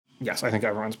Yes, I think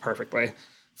everyone's perfectly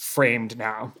framed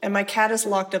now. And my cat is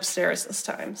locked upstairs this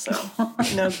time, so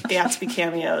no Gatsby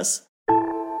cameos.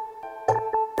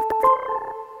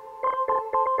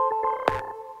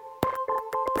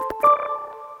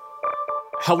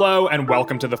 Hello and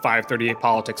welcome to the 538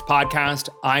 Politics Podcast.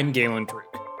 I'm Galen Druk.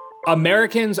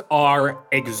 Americans are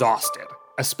exhausted,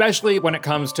 especially when it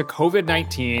comes to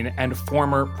COVID-19 and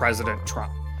former President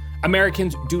Trump.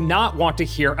 Americans do not want to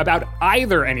hear about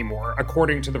either anymore,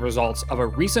 according to the results of a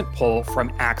recent poll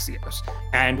from Axios.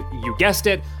 And you guessed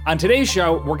it, on today's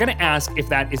show, we're going to ask if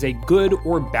that is a good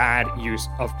or bad use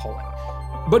of polling.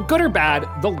 But good or bad,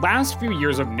 the last few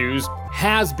years of news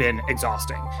has been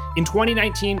exhausting. In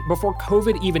 2019, before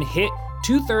COVID even hit,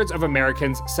 2/3 of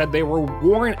Americans said they were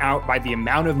worn out by the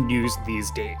amount of news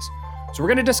these days. So we're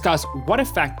going to discuss what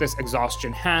effect this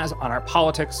exhaustion has on our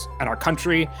politics and our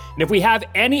country. And if we have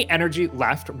any energy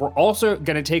left, we're also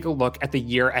going to take a look at the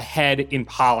year ahead in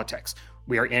politics.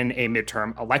 We are in a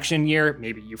midterm election year,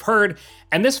 maybe you've heard,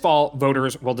 and this fall,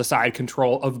 voters will decide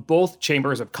control of both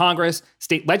chambers of Congress,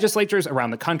 state legislatures around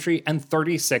the country, and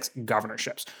 36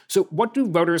 governorships. So what do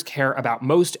voters care about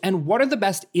most, and what are the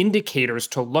best indicators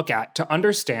to look at to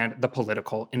understand the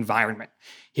political environment?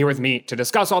 Here with me to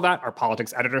discuss all that, our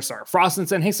politics editor, Sarah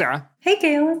Frostenson. Hey, Sarah. Hey,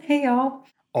 Galen. Hey, y'all.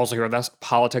 Also here with us,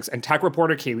 politics and tech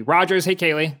reporter Kaylee Rogers. Hey,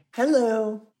 Kaylee.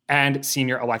 Hello. And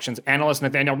senior elections analyst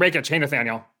Nathaniel Rakich. Hey,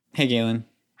 Nathaniel. Hey, Galen.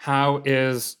 How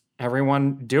is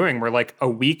everyone doing? We're like a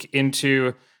week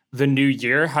into the new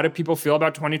year. How do people feel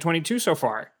about 2022 so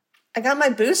far? I got my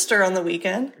booster on the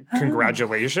weekend.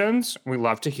 Congratulations. We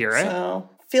love to hear it. So,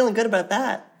 feeling good about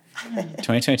that.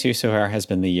 2022 so far has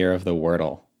been the year of the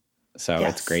Wordle. So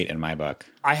Yes. It's great in my book.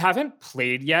 I haven't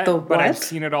played yet, The but I've what?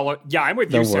 seen it all. Yeah, I'm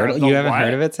with The you, Sarah. Wordle? The You haven't what?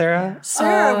 heard of it, Sarah?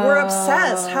 Sarah, we're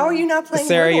obsessed. How are you not playing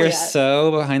Sarah, Wordle you're yet?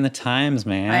 so behind the times,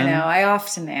 man. I know. I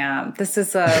often am. This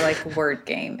is a word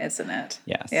game, isn't it?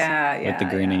 Yes. Yeah. With the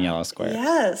green and yellow square.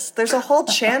 Yes, there's a whole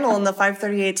channel in the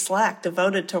 538 Slack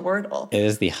devoted to Wordle. It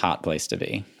is the hot place to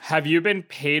be. Have you been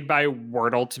paid by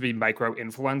Wordle to be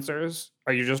micro-influencers?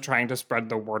 Are you just trying to spread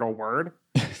the Wordle word?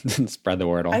 Spread the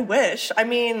Wordle. I wish. I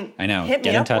mean, I know. Hit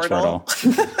Get me in up, touch,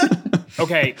 Wordle.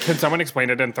 Okay, can someone explain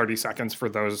it in 30 seconds for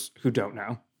those who don't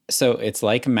know? So it's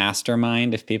like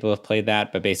Mastermind, if people have played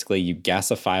that, but basically you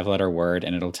guess a 5-letter word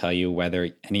and it'll tell you whether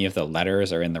any of the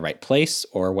letters are in the right place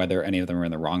or whether any of them are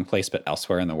in the wrong place but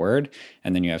elsewhere in the word.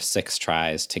 And then you have 6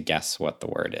 tries to guess what the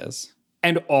word is.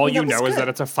 And all you that was know is good. that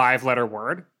it's a 5-letter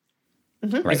word?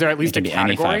 Right. Is there at least it can a be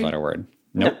any category? 5-letter word?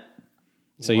 Nope.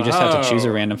 So you just have to choose a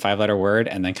Whoa. random 5-letter word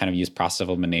and then kind of use process of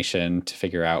elimination to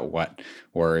figure out what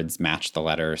words match the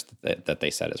letters that they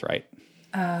said is right.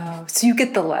 Oh, so you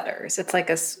get the letters. It's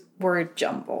like a word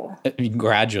jumble.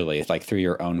 Gradually, like through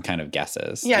your own kind of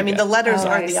guesses. Yeah, I you mean, get- the letters Oh,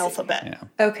 are I the see. alphabet.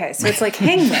 Yeah. Okay, so it's like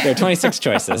hangman. There are 26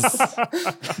 choices.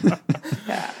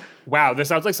 Yeah. Wow, this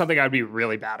sounds like something I'd be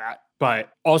really bad at,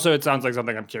 but also it sounds like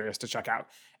something I'm curious to check out.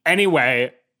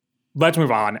 Anyway, let's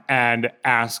move on and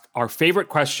ask our favorite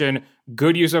question: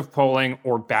 good use of polling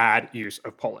or bad use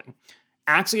of polling?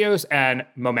 Axios and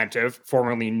Momentive,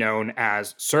 formerly known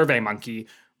as SurveyMonkey,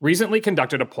 recently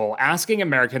conducted a poll asking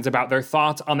Americans about their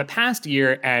thoughts on the past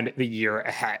year and the year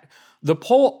ahead. The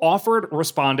poll offered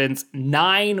respondents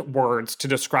 9 words to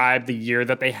describe the year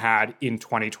that they had in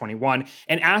 2021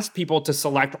 and asked people to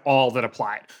select all that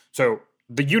applied. So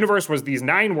the universe was these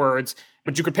 9 words,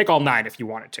 but you could pick all 9 if you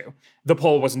wanted to. The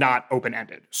poll was not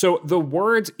open-ended. So the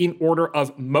words in order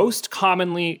of most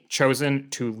commonly chosen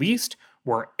to least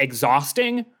were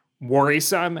exhausting,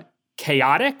 worrisome,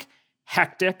 chaotic,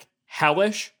 hectic,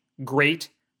 hellish, great,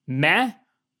 meh,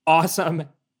 awesome,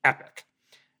 epic.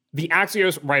 The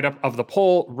Axios write-up of the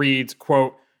poll reads,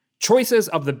 quote, choices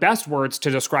of the best words to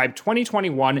describe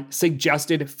 2021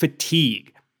 suggested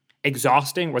fatigue.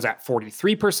 Exhausting was at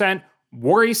 43%,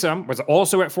 worrisome was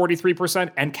also at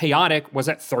 43%, and chaotic was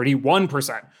at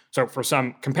 31%. So for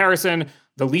some comparison,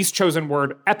 the least chosen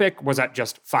word, epic, was at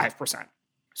just 5%.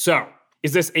 So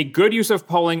is this a good use of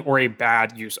polling or a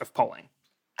bad use of polling?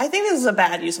 I think this is a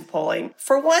bad use of polling.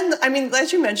 For one, I mean,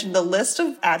 as you mentioned, the list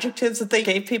of adjectives that they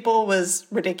gave people was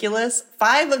ridiculous.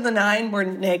 5 of the 9 were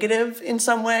negative in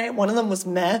some way. One of them was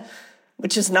meh,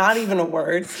 which is not even a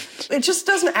word. It just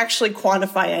doesn't actually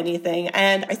quantify anything.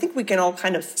 And I think we can all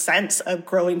kind of sense a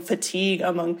growing fatigue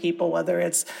among people, whether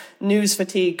it's news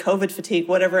fatigue, COVID fatigue,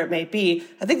 whatever it may be.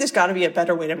 I think there's got to be a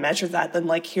better way to measure that than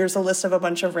like, here's a list of a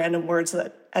bunch of random words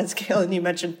that, as Galen, you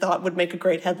mentioned, thought would make a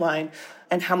great headline.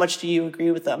 And how much do you agree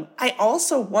with them? I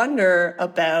also wonder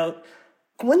about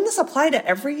wouldn't this apply to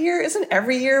every year? Isn't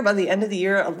every year by the end of the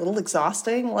year a little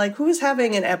exhausting? Like, who's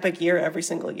having an epic year every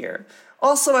single year?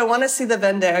 Also, I want to see the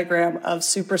Venn diagram of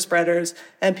super spreaders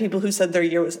and people who said their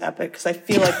year was epic, because I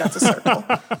feel like that's a circle.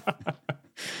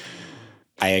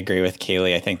 I agree with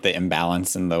Kaylee. I think the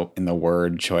imbalance in the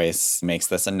word choice makes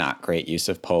this a not great use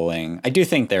of polling. I do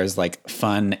think there's like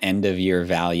fun end of year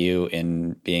value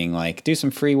in being like, do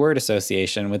some free word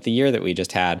association with the year that we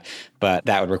just had. But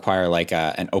that would require like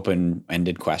an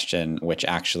open-ended question, which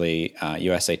actually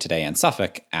USA Today and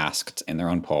Suffolk asked in their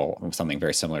own poll something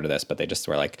very similar to this. But they just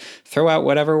were like, throw out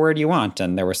whatever word you want.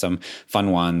 And there were some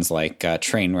fun ones like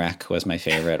train wreck was my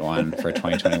favorite one for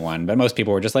 2021. But most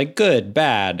people were just like good,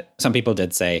 bad. Some people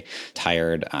did say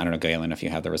tired. I don't know, Galen, if you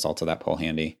have the results of that poll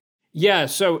handy. Yeah,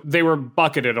 so they were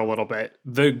bucketed a little bit.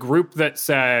 The group that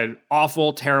said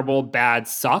awful, terrible, bad,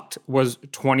 sucked was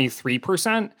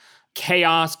 23%.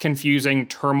 Chaos, confusing,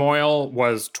 turmoil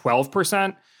was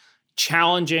 12%.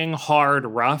 Challenging, hard,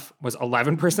 rough was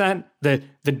 11%. The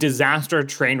disaster,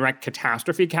 train wreck,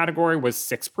 catastrophe category was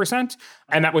 6%.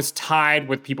 And that was tied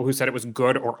with people who said it was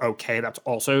good or okay. That's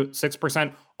also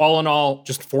 6%. All in all,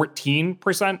 just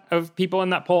 14% of people in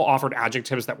that poll offered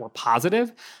adjectives that were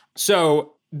positive.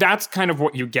 So that's kind of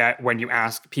what you get when you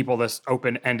ask people this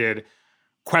open-ended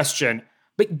question.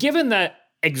 But given that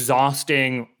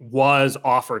exhausting was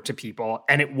offered to people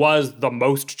and it was the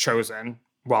most chosen,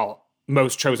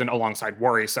 most chosen alongside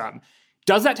worrisome,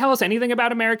 does that tell us anything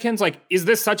about Americans? Like, is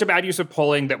this such a bad use of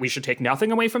polling that we should take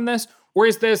nothing away from this? Or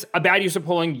is this a bad use of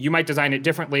polling? You might design it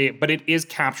differently, but it is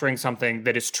capturing something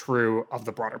that is true of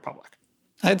the broader public.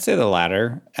 I'd say the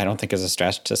latter. I don't think it's a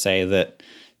stretch to say that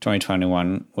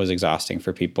 2021 was exhausting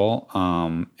for people.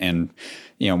 And,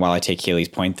 while I take Kaylee's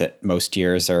point that most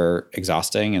years are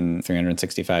exhausting and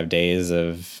 365 days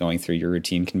of going through your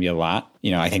routine can be a lot,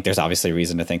 I think there's obviously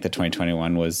reason to think that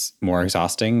 2021 was more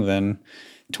exhausting than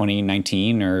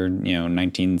 2019 or,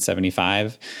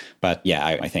 1975. But yeah,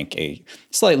 I think a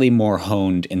slightly more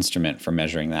honed instrument for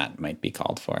measuring that might be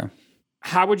called for.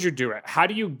 How would you do it? How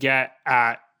do you get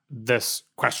at this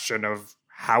question of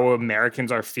how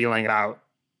Americans are feeling about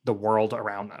the world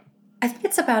around them? I think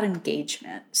it's about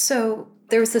engagement. So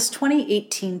there was this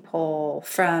 2018 poll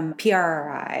from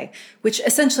PRRI, which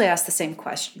essentially asked the same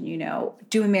question,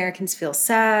 do Americans feel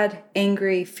sad,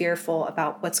 angry, fearful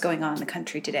about what's going on in the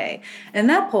country today? And in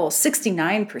that poll,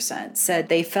 69% said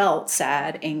they felt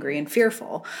sad, angry, and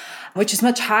fearful, which is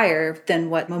much higher than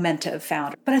what Momenta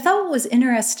found. But I thought what was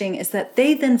interesting is that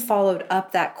they then followed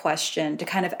up that question to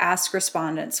kind of ask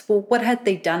respondents, well, what had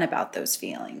they done about those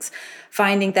feelings?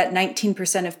 Finding that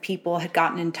 19% of people had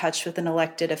gotten in touch with an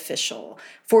elected official,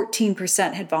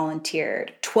 14% had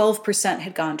volunteered, 12%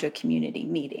 had gone to a community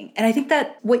meeting. And I think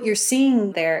that what you're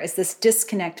seeing there is this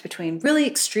disconnect between really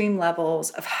extreme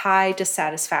levels of high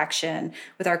dissatisfaction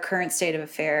with our current state of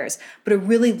affairs, but a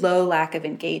really low lack of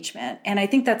engagement. And I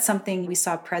think that's something we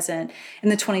saw present in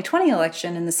the 2020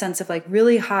 election in the sense of like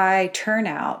really high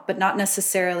turnout, but not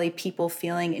necessarily people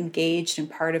feeling engaged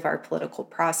and part of our political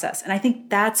process. And I think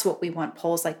that's what we want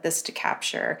polls like this to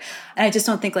capture. And I just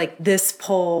don't think like this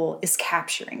poll is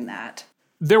capturing that.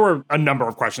 There were a number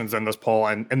of questions in this poll,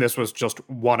 and this was just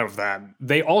one of them.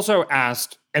 They also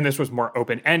asked, and this was more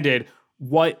open-ended,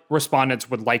 what respondents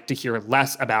would like to hear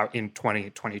less about in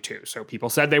 2022. So people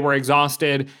said they were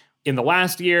exhausted in the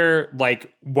last year.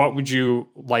 Like, what would you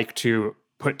like to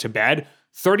put to bed?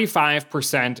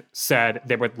 35% said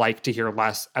they would like to hear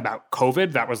less about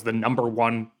COVID. That was the number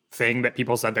one thing that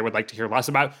people said they would like to hear less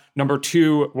about. Number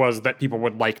two was that people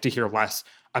would like to hear less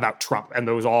about Trump. And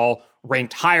those all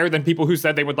ranked higher than people who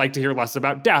said they would like to hear less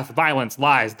about death, violence,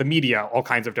 lies, the media, all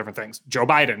kinds of different things. Joe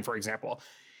Biden, for example.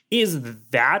 Is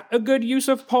that a good use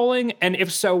of polling? And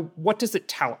if so, what does it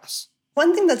tell us?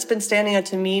 One thing that's been standing out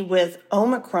to me with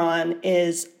Omicron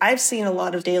is I've seen a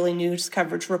lot of daily news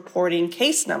coverage reporting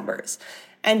case numbers.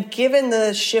 And given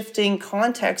the shifting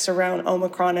context around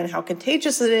Omicron and how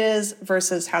contagious it is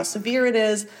versus how severe it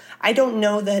is, I don't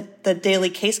know that the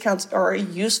daily case counts are a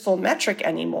useful metric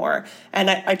anymore. And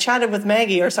I chatted with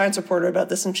Maggie, our science reporter, about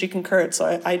this, and she concurred.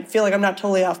 So I feel like I'm not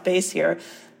totally off base here.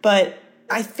 But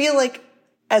I feel like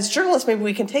as journalists, maybe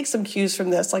we can take some cues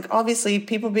from this. Like, obviously,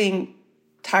 people being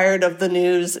tired of the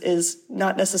news is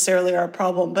not necessarily our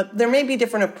problem, but there may be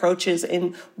different approaches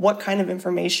in what kind of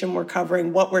information we're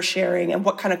covering, what we're sharing, and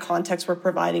what kind of context we're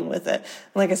providing with it.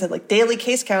 And like I said, like daily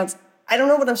case counts, I don't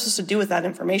know what I'm supposed to do with that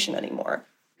information anymore.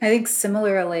 I think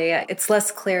similarly, it's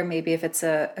less clear maybe if it's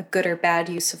a good or bad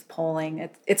use of polling.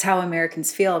 It's how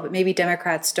Americans feel, but maybe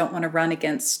Democrats don't want to run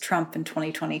against Trump in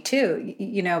 2022.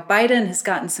 You know, Biden has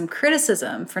gotten some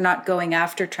criticism for not going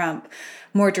after Trump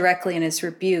more directly in his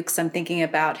rebukes. I'm thinking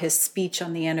about his speech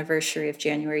on the anniversary of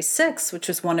January 6th, which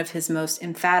was one of his most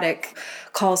emphatic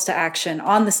calls to action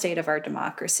on the state of our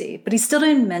democracy. But he still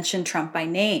didn't mention Trump by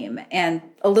name, and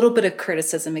a little bit of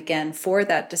criticism again for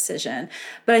that decision.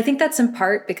 But I think that's in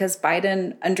part because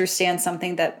Biden understands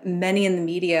something that many in the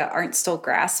media aren't still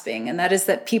grasping, and that is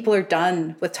that people are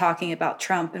done with talking about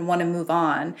Trump and want to move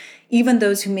on, even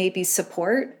those who maybe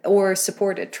support or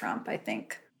supported Trump, I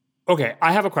think. Okay,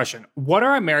 I have a question. What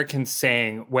are Americans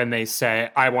saying when they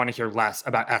say, I want to hear less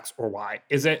about X or Y?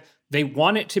 Is it they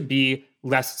want it to be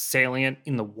less salient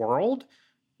in the world?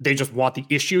 They just want the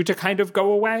issue to kind of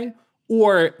go away?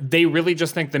 Or they really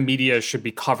just think the media should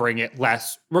be covering it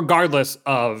less, regardless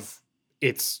of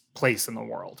its place in the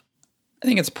world? I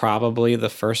think it's probably the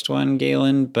first one,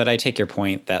 Galen, but I take your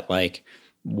point that, like,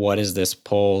 what is this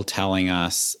poll telling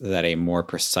us that a more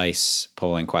precise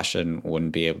polling question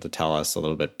wouldn't be able to tell us a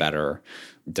little bit better?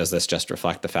 Does this just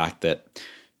reflect the fact that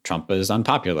Trump is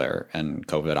unpopular and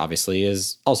COVID obviously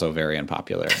is also very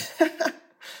unpopular?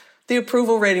 The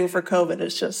approval rating for COVID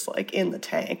is just like in the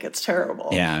tank. It's terrible.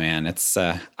 Yeah, man. It's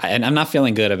and I'm not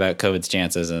feeling good about COVID's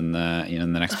chances in the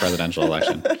in the next presidential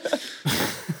election.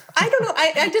 I don't know.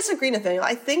 I disagree, Nathaniel.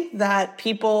 I think that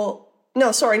people.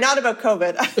 No, sorry, not about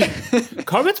COVID.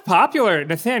 COVID's popular.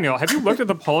 Nathaniel, have you looked at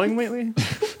the polling lately?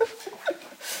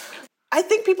 I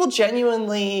think people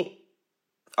genuinely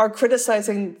are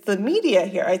criticizing the media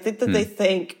here. I think that they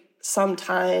think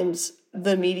sometimes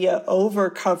the media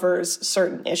overcovers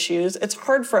certain issues. It's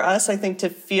hard for us, I think, to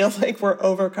feel like we're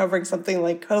overcovering something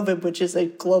like COVID, which is a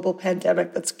global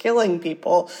pandemic that's killing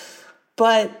people.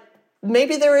 But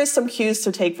maybe there is some cues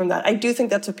to take from that. I do think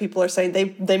that's what people are saying.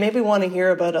 They maybe want to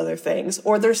hear about other things,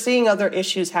 or they're seeing other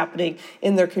issues happening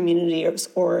in their communities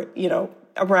or,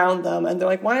 around them. And they're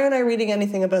like, why aren't I reading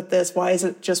anything about this? Why is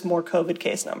it just more COVID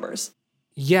case numbers?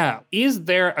 Yeah. Is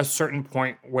there a certain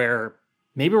point where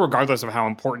maybe regardless of how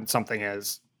important something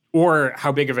is or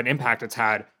how big of an impact it's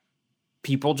had,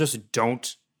 people just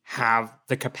don't have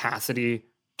the capacity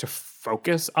to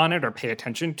focus on it or pay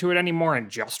attention to it anymore and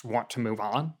just want to move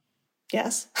on?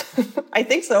 Yes, I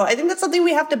think so. I think that's something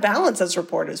we have to balance as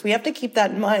reporters. We have to keep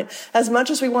that in mind. As much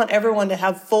as we want everyone to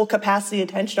have full capacity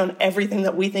attention on everything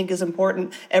that we think is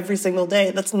important every single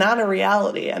day, that's not a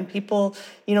reality. And people,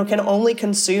 can only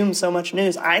consume so much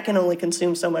news. I can only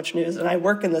consume so much news, and I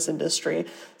work in this industry.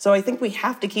 So I think we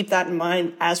have to keep that in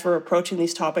mind as we're approaching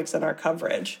these topics in our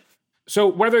coverage. So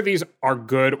whether these are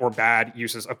good or bad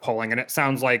uses of polling, and it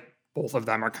sounds like both of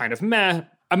them are kind of meh,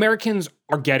 Americans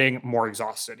are getting more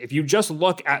exhausted. If you just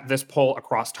look at this poll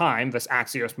across time, this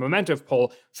Axios Momentive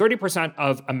poll, 30%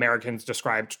 of Americans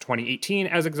described 2018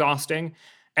 as exhausting,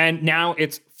 and now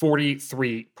it's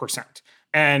 43%.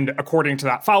 And according to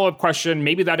that follow-up question,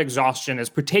 maybe that exhaustion is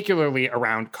particularly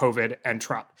around COVID and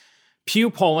Trump. Pew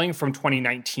polling from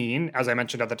 2019, as I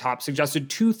mentioned at the top, suggested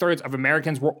 2/3 of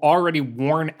Americans were already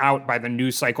worn out by the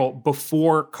news cycle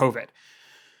before COVID.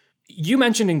 You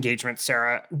mentioned engagement,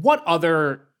 Sarah. What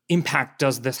other impact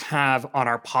does this have on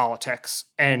our politics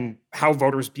and how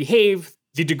voters behave,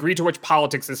 the degree to which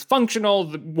politics is functional,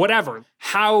 whatever?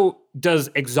 How does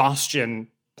exhaustion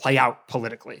play out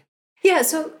politically? Yeah,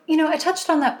 so, I touched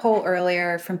on that poll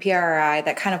earlier from PRI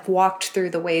that kind of walked through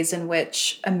the ways in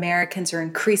which Americans are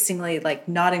increasingly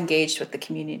not engaged with the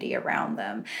community around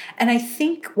them. And I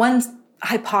think one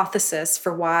hypothesis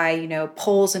for why,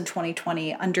 polls in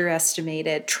 2020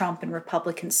 underestimated Trump and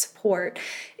Republican support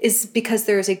is because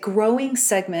there is a growing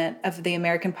segment of the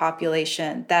American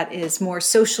population that is more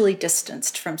socially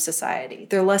distanced from society.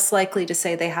 They're less likely to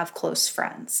say they have close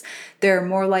friends. They're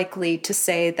more likely to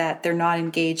say that they're not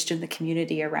engaged in the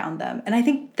community around them. And I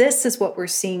think this is what we're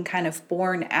seeing kind of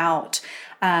borne out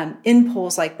in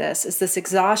polls like this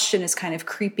exhaustion is kind of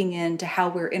creeping into how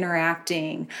we're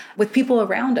interacting with people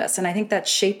around us. And I think that's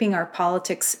shaping our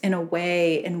politics in a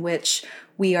way in which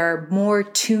we are more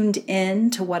tuned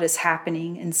in to what is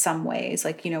happening in some ways.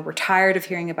 We're tired of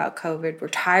hearing about COVID. We're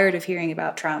tired of hearing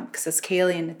about Trump because, as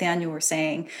Kaylee and Nathaniel were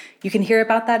saying, you can hear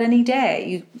about that any day.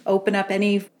 You open up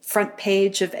any front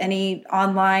page of any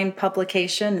online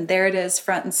publication, and there it is,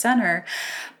 front and center.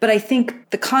 But I think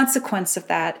the consequence of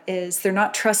that is they're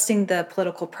not trusting the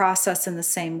political process in the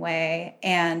same way,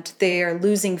 and they are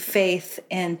losing faith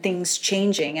in things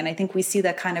changing. And I think we see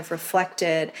that kind of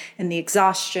reflected in the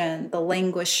exhaustion, the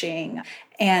languishing,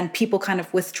 and people kind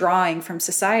of withdrawing from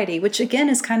society, which again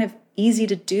is kind of easy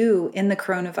to do in the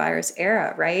coronavirus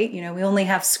era, right? You know, we only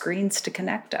have screens to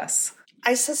connect us.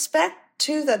 I suspect,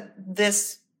 too, that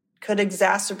this could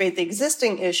exacerbate the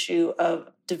existing issue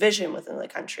of division within the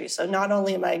country. So not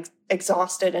only am I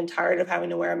exhausted and tired of having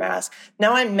to wear a mask,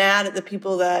 now I'm mad at the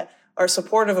people that are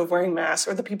supportive of wearing masks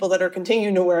or the people that are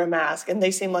continuing to wear a mask. And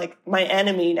they seem like my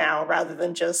enemy now rather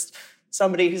than just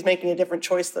somebody who's making a different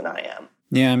choice than I am.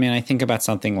 Yeah, I mean, I think about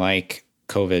something like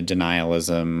COVID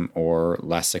denialism, or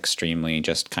less extremely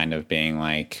just kind of being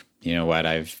like, you know what,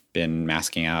 I've been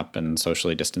masking up and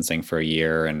socially distancing for a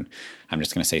year and I'm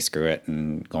just going to say screw it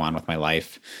and go on with my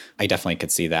life. I definitely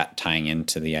could see that tying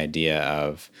into the idea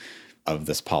of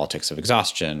this politics of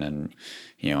exhaustion. And,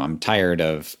 you know, I'm tired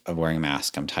of wearing a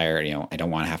mask. I'm tired, you know, I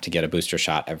don't want to have to get a booster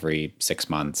shot every 6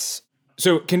 months.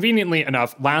 So conveniently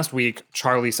enough, last week,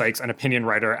 Charlie Sykes, an opinion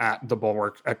writer at The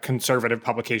Bulwark, a conservative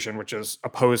publication which is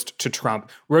opposed to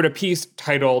Trump, wrote a piece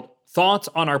titled Thoughts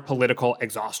on Our Political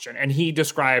Exhaustion. And he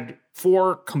described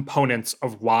 4 components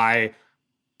of why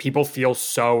people feel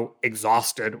so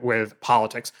exhausted with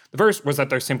politics. The first was that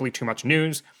there's simply too much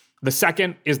news. The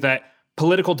second is that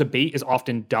political debate is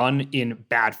often done in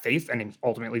bad faith, and he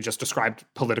ultimately just described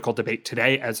political debate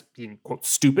today as being, quote,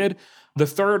 stupid. The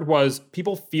third was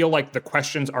people feel like the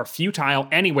questions are futile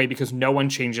anyway because no one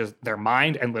changes their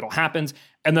mind and little happens.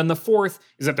 And then the fourth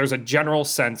is that there's a general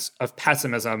sense of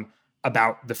pessimism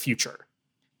about the future.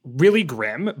 Really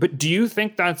grim, but do you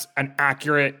think that's an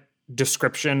accurate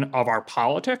description of our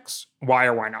politics? Why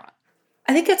or why not?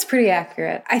 I think it's pretty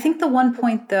accurate. I think the one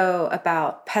point, though,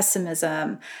 about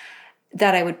pessimism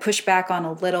that I would push back on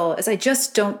a little is I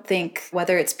just don't think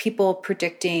whether it's people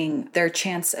predicting their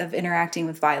chance of interacting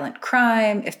with violent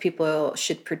crime, if people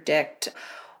should predict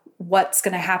what's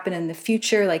going to happen in the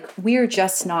future, like we're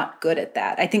just not good at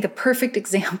that. I think a perfect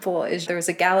example is there was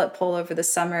a Gallup poll over the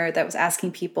summer that was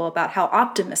asking people about how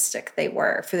optimistic they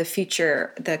were for the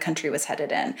future the country was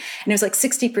headed in. And it was like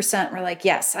 60% were like,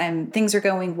 yes, things are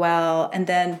going well. And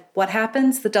then what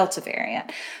happens? The Delta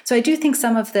variant. So I do think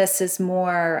some of this is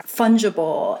more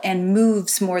fungible and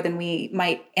moves more than we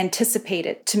might anticipate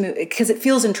it to move because it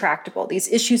feels intractable. These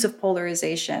issues of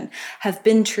polarization have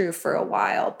been true for a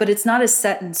while, but it's not as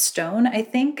set in stone, I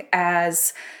think,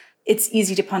 as it's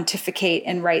easy to pontificate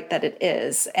and write that it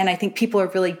is. And I think people are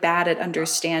really bad at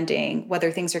understanding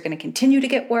whether things are going to continue to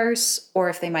get worse or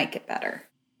if they might get better.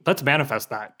 Let's manifest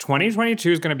that.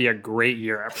 2022 is going to be a great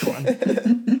year,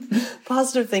 everyone.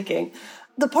 Positive thinking.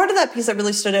 The part of that piece that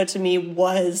really stood out to me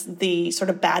was the sort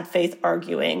of bad faith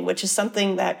arguing, which is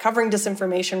something that covering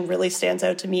disinformation really stands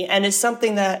out to me and is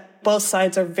something that both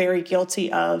sides are very guilty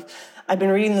of. I've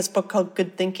been reading this book called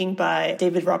Good Thinking by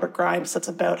David Robert Grimes that's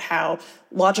about how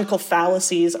logical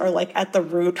fallacies are like at the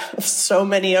root of so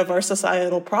many of our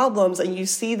societal problems. And you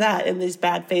see that in these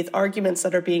bad faith arguments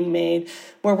that are being made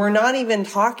where we're not even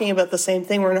talking about the same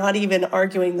thing. We're not even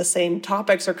arguing the same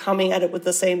topics or coming at it with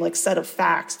the same like set of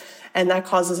facts. And that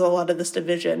causes a lot of this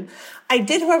division. I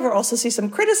did, however, also see some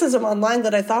criticism online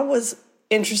that I thought was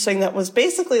interesting that was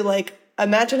basically like,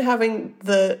 imagine having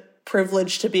the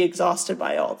privilege to be exhausted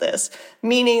by all this,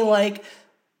 meaning like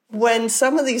when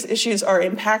some of these issues are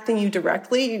impacting you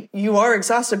directly, you are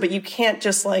exhausted, but you can't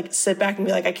just like sit back and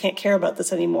be like, I can't care about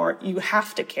this anymore. You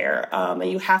have to care, and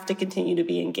you have to continue to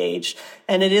be engaged.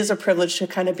 And it is a privilege to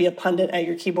kind of be a pundit at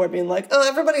your keyboard being like, oh,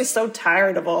 everybody's so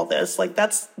tired of all this. Like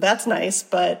that's nice,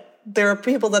 but there are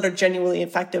people that are genuinely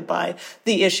affected by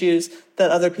the issues that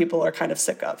other people are kind of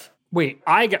sick of. Wait,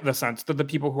 I get the sense that the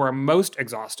people who are most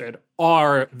exhausted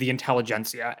are the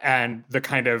intelligentsia and the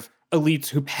kind of elites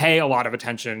who pay a lot of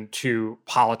attention to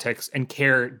politics and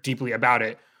care deeply about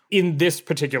it in this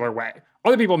particular way.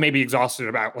 Other people may be exhausted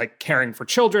about like caring for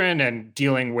children and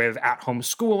dealing with at-home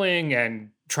schooling and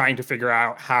trying to figure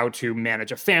out how to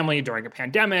manage a family during a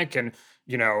pandemic and,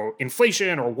 you know,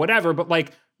 inflation or whatever. But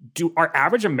like, are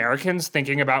average Americans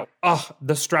thinking about,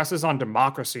 the stresses on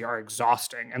democracy are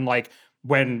exhausting? And like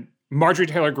when Marjorie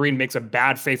Taylor Greene makes a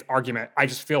bad faith argument, I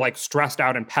just feel like stressed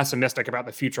out and pessimistic about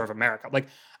the future of America. Like,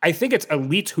 I think it's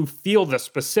elites who feel the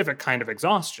specific kind of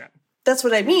exhaustion. That's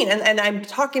what I mean. And I'm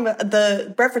talking about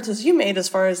the references you made as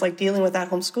far as like dealing with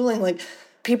at-home schooling, like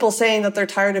people saying that they're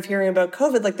tired of hearing about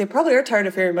COVID. Like they probably are tired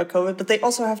of hearing about COVID, but they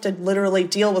also have to literally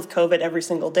deal with COVID every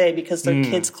single day because their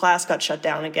kids' class got shut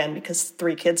down again because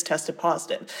 3 kids tested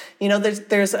positive. You know,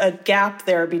 there's a gap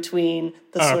there between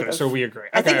the sort of... So we agree.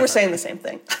 I think we're saying the same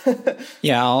thing.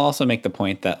 Yeah, I'll also make the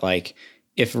point that like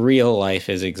if real life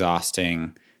is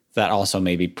exhausting, that also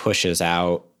maybe pushes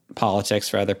out politics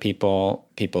for other people,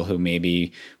 people who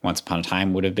maybe once upon a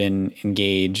time would have been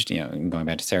engaged, going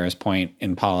back to Sarah's point,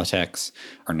 in politics,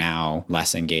 are now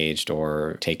less engaged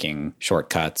or taking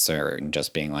shortcuts or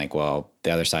just being like, well,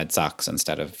 the other side sucks,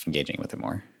 instead of engaging with it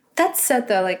more. That said,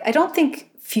 though, I don't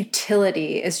think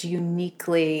futility is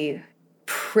uniquely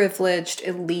privileged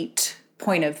elite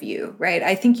point of view, right?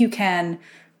 I think you can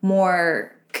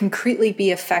more concretely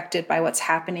be affected by what's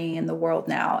happening in the world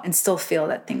now and still feel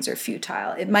that things are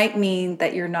futile. It might mean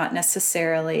that you're not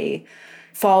necessarily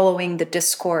following the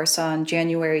discourse on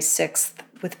January 6th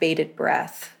with bated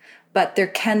breath, but there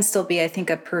can still be, I think,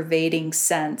 a pervading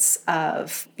sense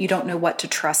of you don't know what to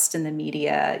trust in the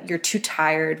media. You're too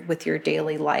tired with your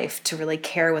daily life to really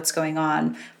care what's going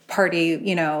on. Party,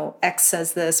 X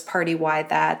says this, party Y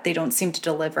that. They don't seem to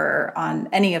deliver on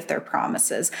any of their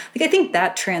promises. I think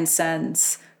that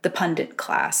transcends the pundit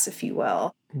class, if you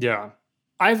will. Yeah.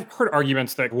 I've heard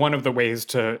arguments that one of the ways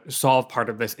to solve part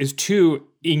of this is to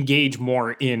engage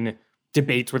more in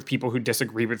debates with people who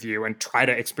disagree with you and try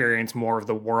to experience more of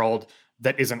the world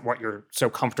that isn't what you're so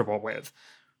comfortable with.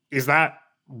 Is that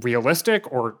realistic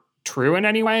or true in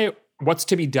any way? What's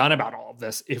to be done about all of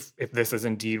this if this is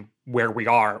indeed where we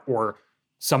are, or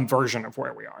some version of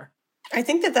where we are? I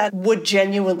think that would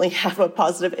genuinely have a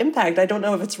positive impact. I don't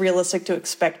know if it's realistic to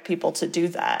expect people to do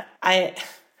that.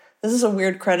 This is a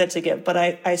weird credit to give, but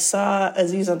I saw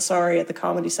Aziz Ansari at the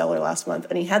Comedy Cellar last month,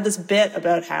 and he had this bit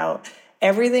about how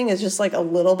everything is just a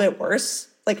little bit worse.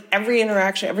 Every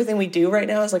interaction, everything we do right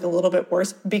now is a little bit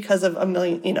worse because of a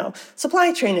million,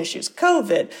 supply chain issues,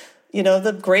 COVID,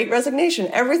 the Great Resignation.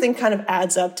 Everything kind of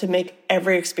adds up to make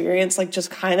every experience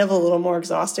just kind of a little more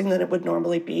exhausting than it would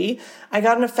normally be. I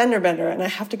got an fender bender and I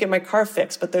have to get my car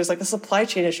fixed, but there's a supply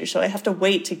chain issue, so I have to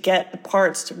wait to get the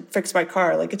parts to fix my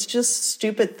car. It's just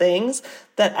stupid things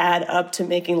that add up to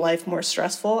making life more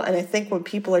stressful. And I think when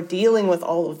people are dealing with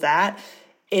all of that,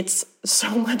 it's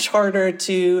so much harder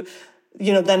to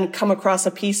then come across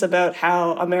a piece about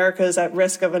how America is at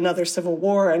risk of another civil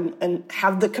war and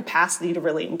have the capacity to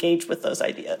really engage with those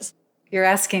ideas. You're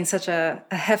asking such a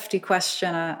hefty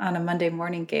question on a Monday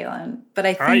morning, Galen. But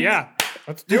I think... All right, yeah.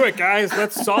 Let's do it, guys.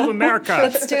 Let's solve America.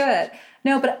 Let's do it.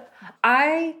 No, but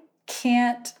I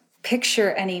can't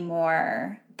picture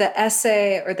anymore the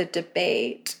essay or the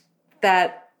debate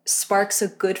that sparks a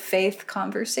good faith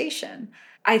conversation.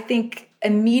 I think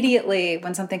immediately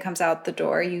when something comes out the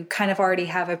door, you kind of already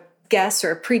have a guess or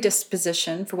a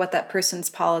predisposition for what that person's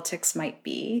politics might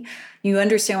be. You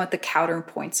understand what the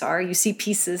counterpoints are. You see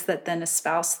pieces that then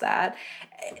espouse that.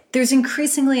 There's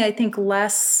increasingly, I think,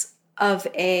 less of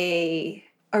a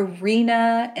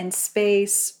arena and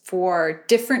space for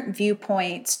different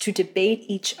viewpoints to debate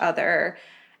each other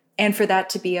and for that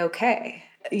to be okay.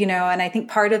 And I think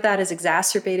part of that is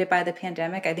exacerbated by the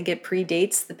pandemic. I think it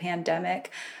predates the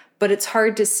pandemic. But it's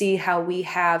hard to see how we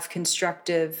have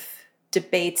constructive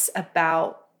debates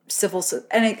about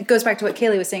and it goes back to what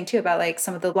Kaylee was saying too, about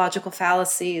some of the logical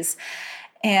fallacies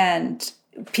and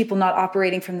people not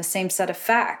operating from the same set of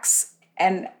facts.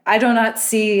 And I do not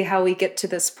see how we get to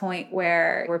this point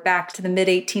where we're back to the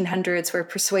mid-1800s where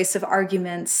persuasive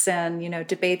arguments and,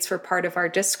 debates were part of our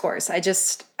discourse. I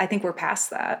think we're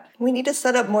past that. We need to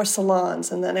set up more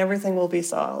salons and then everything will be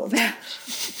solved.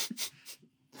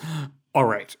 All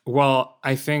right. Well,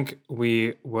 I think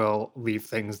we will leave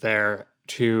things there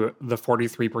to the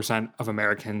 43% of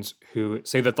Americans who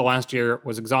say that the last year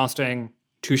was exhausting.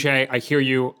 Touche, I hear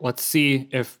you. Let's see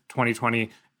if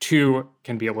 2022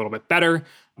 can be a little bit better.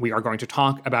 We are going to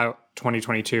talk about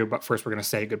 2022, but first we're going to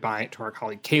say goodbye to our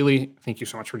colleague Kaylee. Thank you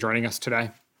so much for joining us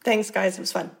today. Thanks, guys. It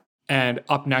was fun. And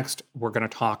up next, we're going to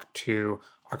talk to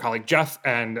our colleague Jeff,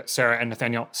 and Sarah and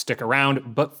Nathaniel. Stick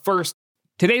around. But first,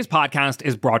 today's podcast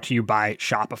is brought to you by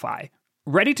Shopify.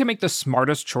 Ready to make the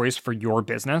smartest choice for your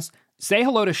business? Say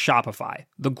hello to Shopify,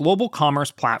 the global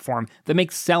commerce platform that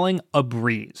makes selling a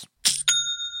breeze.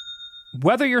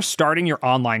 Whether you're starting your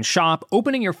online shop,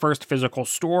 opening your first physical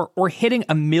store, or hitting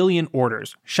 1 million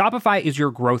orders, Shopify is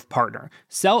your growth partner.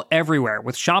 Sell everywhere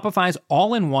with Shopify's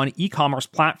all-in-one e-commerce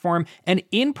platform and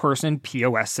in-person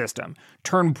POS system.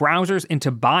 Turn browsers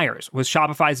into buyers with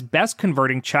Shopify's best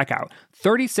converting checkout,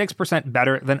 36%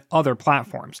 better than other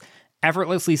platforms.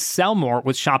 Effortlessly sell more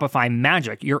with Shopify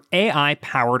Magic, your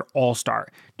AI-powered all-star.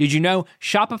 Did you know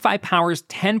Shopify powers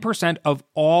 10% of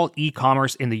all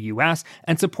e-commerce in the U.S.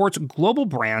 and supports global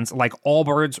brands like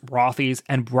Allbirds, Rothy's,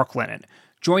 and Brooklinen?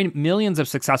 Join millions of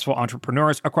successful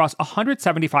entrepreneurs across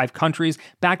 175 countries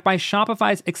backed by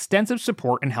Shopify's extensive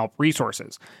support and help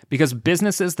resources. Because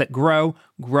businesses that grow,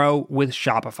 grow with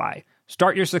Shopify.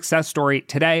 Start your success story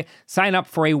today. Sign up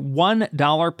for a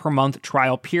 $1 per month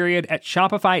trial period at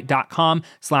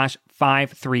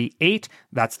shopify.com/538.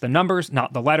 That's the numbers,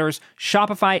 not the letters.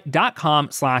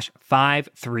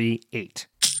 Shopify.com/538.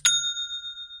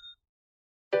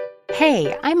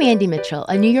 Hey, I'm Andy Mitchell,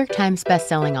 a New York Times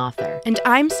bestselling author. And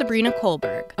I'm Sabrina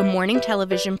Kohlberg, a morning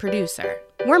television producer.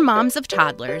 We're moms of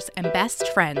toddlers and best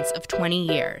friends of 20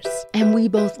 years. And we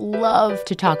both love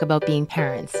to talk about being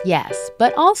parents, yes,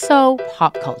 but also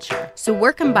pop culture. So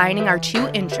we're combining our two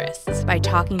interests by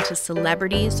talking to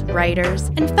celebrities, writers,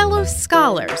 and fellow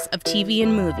scholars of TV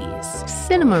and movies.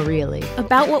 Cinema, really.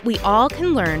 About what we all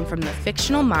can learn from the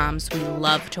fictional moms we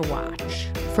love to watch.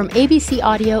 From ABC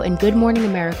Audio and Good Morning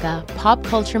America, Pop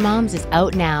Culture Moms is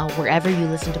out now wherever you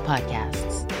listen to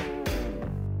podcasts.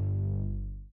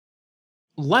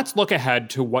 Let's look ahead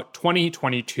to what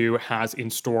 2022 has in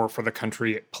store for the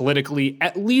country politically,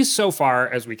 at least so far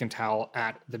as we can tell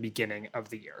at the beginning of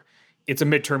the year. It's a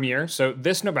midterm year, so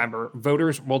this November,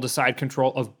 voters will decide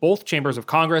control of both chambers of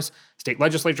Congress, state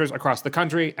legislatures across the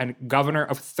country, and governor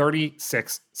of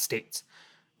 36 states.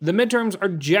 The midterms are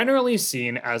generally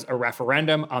seen as a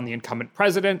referendum on the incumbent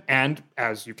president, and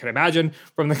as you can imagine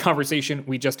from the conversation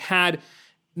we just had,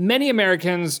 many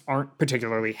Americans aren't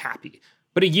particularly happy.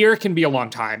 But a year can be a long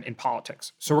time in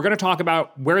politics. So we're going to talk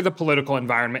about where the political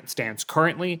environment stands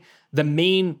currently, the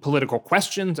main political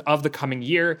questions of the coming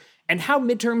year, and how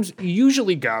midterms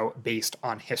usually go based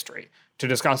on history. To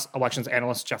discuss, elections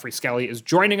analyst Jeffrey Skelly is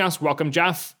joining us. Welcome,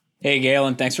 Jeff. Hey,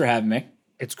 Galen. Thanks for having me.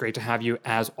 It's great to have you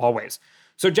as always.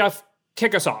 So, Jeff,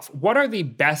 kick us off. What are the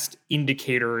best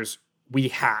indicators we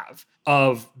have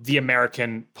of the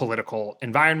American political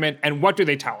environment, and what do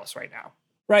they tell us right now?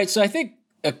 Right. So I think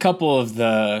a couple of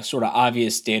the sort of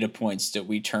obvious data points that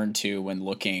we turn to when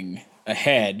looking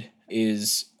ahead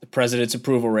is the president's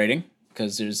approval rating,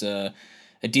 because there's a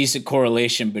decent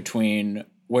correlation between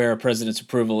where a president's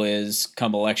approval is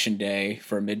come election day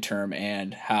for a midterm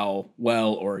and how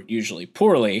well or usually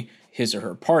poorly his or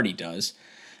her party does.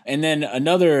 And then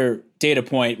another data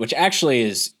point, which actually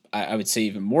is, I would say,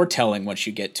 even more telling once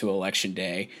you get to election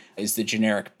day, is the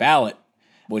generic ballot,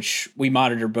 which we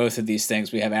monitor both of these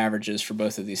things. We have averages for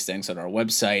both of these things on our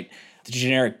website. The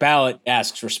generic ballot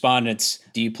asks respondents,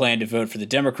 do you plan to vote for the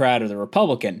Democrat or the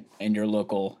Republican in your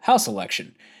local House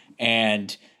election?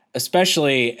 And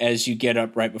especially as you get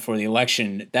up right before the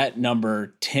election, that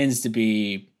number tends to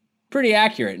be pretty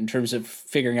accurate in terms of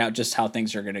figuring out just how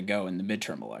things are going to go in the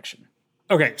midterm election.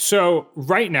 Okay, so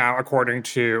right now, according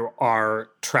to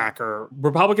our tracker,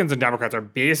 Republicans and Democrats are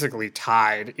basically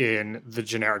tied in the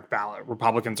generic ballot.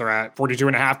 Republicans are at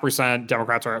 42.5%,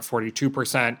 Democrats are at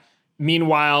 42%.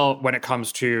 Meanwhile, when it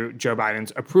comes to Joe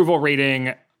Biden's approval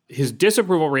rating, his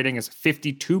disapproval rating is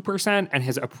 52% and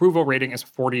his approval rating is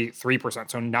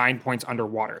 43%, so 9 points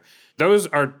underwater. Those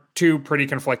are two pretty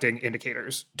conflicting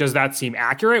indicators. Does that seem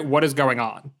accurate? What is going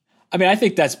on? I mean, I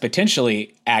think that's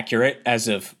potentially accurate as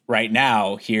of right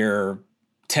now, here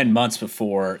 10 months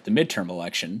before the midterm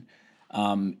election,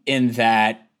 in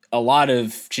that a lot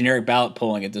of generic ballot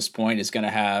polling at this point is going to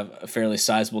have a fairly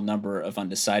sizable number of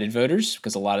undecided voters,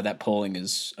 because a lot of that polling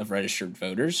is of registered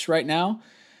voters right now.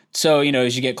 So,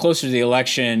 as you get closer to the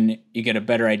election, you get a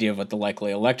better idea of what the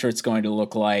likely electorate's going to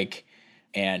look like,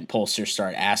 and pollsters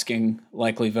start asking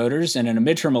likely voters. And in a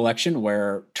midterm election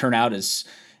where turnout is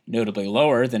notably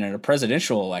lower than in a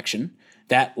presidential election,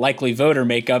 that likely voter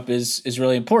makeup is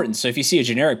really important. So if you see a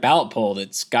generic ballot poll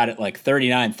that's got it like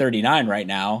 39-39 right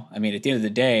now, I mean, at the end of the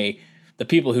day, the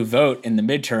people who vote in the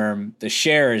midterm, the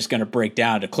share is going to break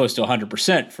down to close to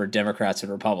 100% for Democrats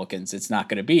and Republicans. It's not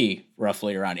going to be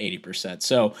roughly around 80%.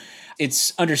 So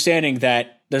it's understanding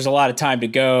that there's a lot of time to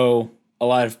go. A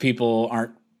lot of people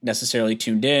aren't necessarily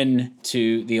tuned in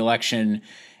to the election.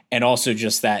 And also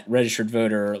just that registered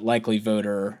voter, likely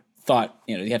voter thought,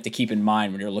 you have to keep in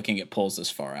mind when you're looking at polls this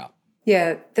far out.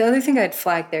 Yeah, the other thing I'd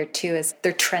flag there too is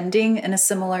they're trending in a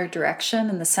similar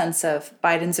direction in the sense of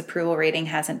Biden's approval rating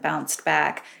hasn't bounced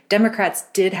back. Democrats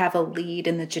did have a lead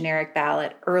in the generic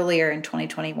ballot earlier in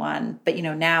 2021, but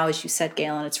now, as you said,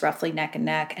 Galen, it's roughly neck and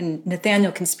neck. And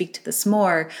Nathaniel can speak to this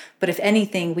more, but if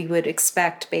anything, we would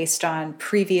expect based on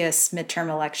previous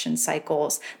midterm election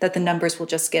cycles that the numbers will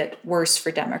just get worse for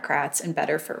Democrats and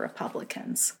better for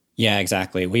Republicans. Yeah,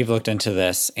 exactly. We've looked into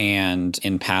this, and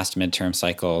in past midterm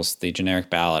cycles, the generic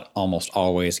ballot almost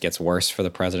always gets worse for the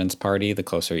president's party the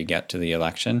closer you get to the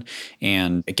election.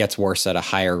 And it gets worse at a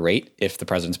higher rate if the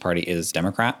president's party is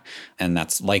Democrat. And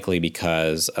that's likely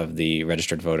because of the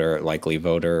registered voter, likely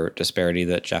voter disparity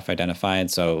that Jeff identified.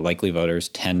 So likely voters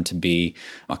tend to be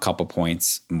a couple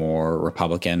points more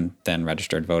Republican than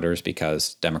registered voters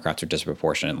because Democrats are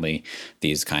disproportionately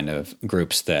these kind of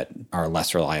groups that are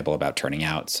less reliable about turning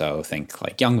out. So think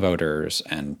like young voters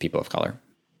and people of color.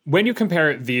 When you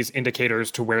compare these indicators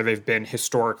to where they've been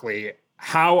historically,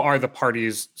 how are the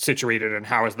parties situated and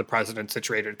how is the president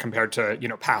situated compared to,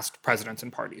 past presidents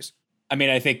and parties? I mean,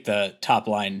 I think the top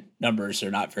line numbers are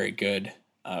not very good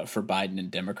for Biden and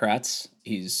Democrats.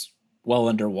 He's well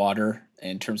underwater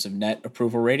in terms of net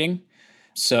approval rating.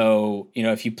 So,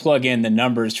 if you plug in the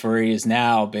numbers for where he is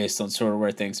now based on sort of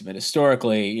where things have been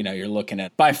historically, you're looking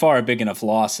at by far a big enough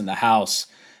loss in the House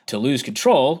to lose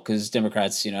control because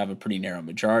Democrats, have a pretty narrow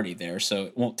majority there. So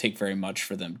it won't take very much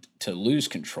for them to lose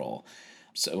control.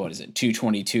 So what is it,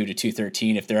 222 to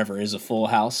 213 if there ever is a full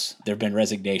House? There have been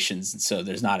resignations, and so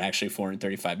there's not actually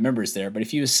 435 members there. But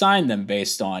if you assign them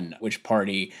based on which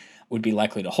party would be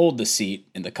likely to hold the seat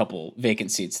in the couple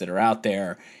vacant seats that are out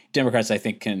there, Democrats, I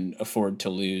think, can afford to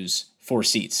lose 4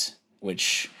 seats,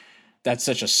 which that's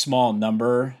such a small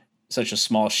number, such a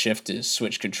small shift to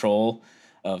switch control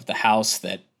of the House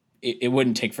that it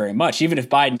wouldn't take very much. Even if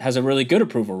Biden has a really good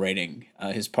approval rating,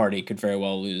 his party could very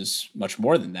well lose much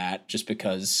more than that just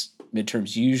because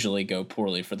midterms usually go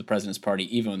poorly for the president's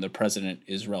party, even when the president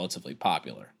is relatively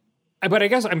popular. But I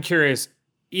guess I'm curious,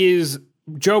 is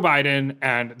Joe Biden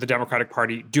and the Democratic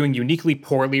Party doing uniquely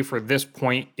poorly for this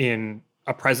point in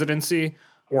a presidency,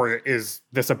 or is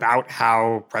this about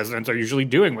how presidents are usually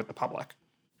doing with the public?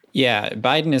 Yeah,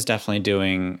 Biden is definitely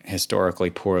doing historically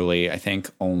poorly. I think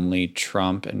only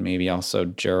Trump and maybe also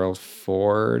Gerald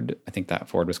Ford. I think that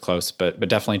Ford was close, but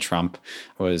definitely Trump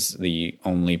was the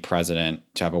only president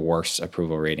to have a worse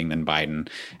approval rating than Biden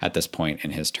at this point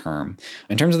in his term.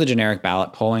 In terms of the generic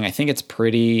ballot polling, I think it's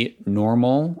pretty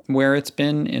normal where it's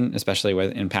been, especially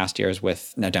in past years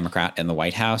with a Democrat in the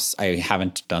White House. I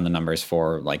haven't done the numbers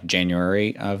for like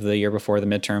January of the year before the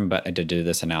midterm, but I did do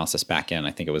this analysis back in,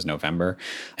 I think it was November.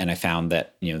 And I found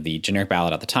that, the generic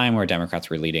ballot at the time where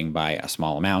Democrats were leading by a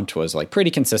small amount was like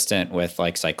pretty consistent with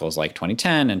like cycles like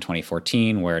 2010 and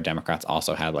 2014, where Democrats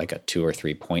also had like a 2 or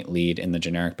 3 point lead in the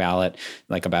generic ballot,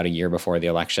 like about a year before the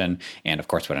election. And of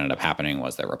course, what ended up happening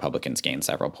was that Republicans gained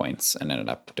several points and ended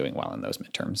up doing well in those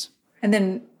midterms. And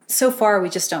then so far, we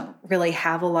just don't really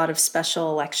have a lot of special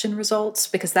election results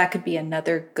because that could be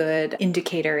another good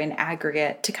indicator in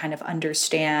aggregate to kind of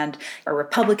understand, are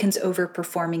Republicans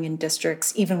overperforming in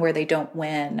districts even where they don't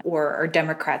win, or are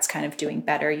Democrats kind of doing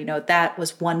better? That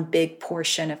was one big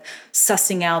portion of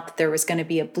sussing out that there was going to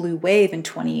be a blue wave in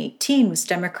 2018 was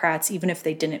Democrats, even if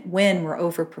they didn't win, were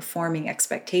overperforming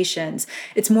expectations.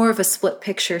 It's more of a split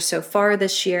picture so far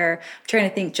this year. I'm trying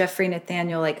to think, Jeffrey,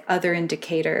 Nathaniel, like other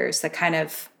indicators that kind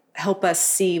of help us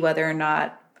see whether or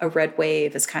not a red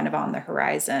wave is kind of on the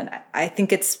horizon. I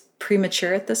think it's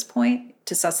premature at this point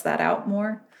to suss that out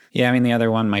more. Yeah, I mean, the other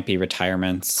one might be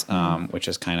retirements, which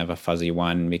is kind of a fuzzy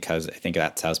one because I think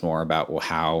that says more about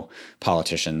how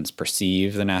politicians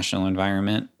perceive the national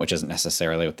environment, which isn't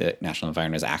necessarily what the national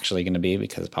environment is actually going to be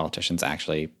because politicians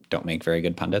actually don't make very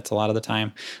good pundits a lot of the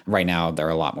time. Right now, there are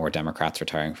a lot more Democrats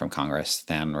retiring from Congress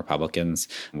than Republicans,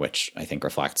 which I think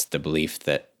reflects the belief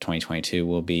that 2022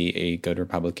 will be a good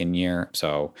Republican year.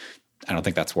 So I don't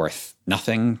think that's worth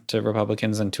nothing to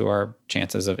Republicans and to our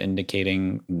chances of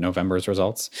indicating November's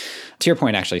results. To your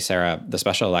point, actually, Sarah, the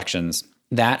special elections,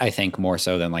 that I think more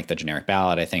so than like the generic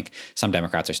ballot. I think some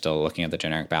Democrats are still looking at the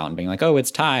generic ballot and being like, oh, it's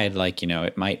tied. Like,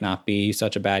 it might not be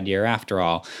such a bad year after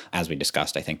all. As we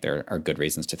discussed, I think there are good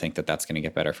reasons to think that that's going to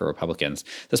get better for Republicans.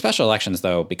 The special elections,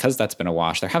 though, because that's been a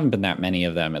wash, there haven't been that many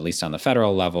of them, at least on the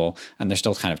federal level. And there's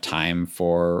still kind of time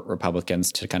for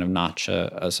Republicans to kind of notch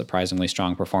a surprisingly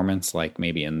strong performance, like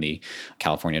maybe in the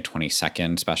California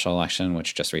 22nd special election,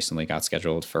 which just recently got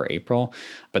scheduled for April.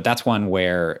 But that's one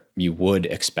where you would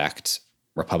expect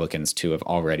Republicans to have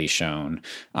already shown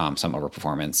some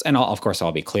overperformance. And of course,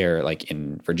 I'll be clear, like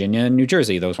in Virginia and New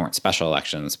Jersey, those weren't special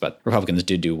elections, but Republicans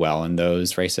did do well in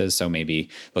those races. So maybe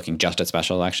looking just at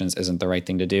special elections isn't the right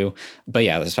thing to do. But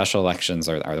yeah, the special elections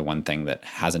are the one thing that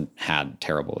hasn't had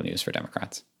terrible news for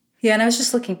Democrats. Yeah, and I was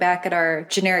just looking back at our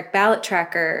generic ballot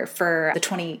tracker for the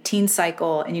 2018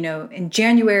 cycle. And, in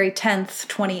January 10th,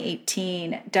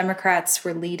 2018, Democrats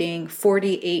were leading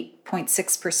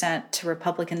 48.6% to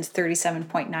Republicans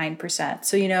 37.9%.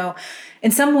 So,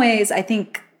 in some ways, I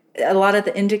think a lot of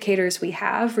the indicators we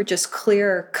have were just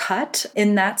clearer cut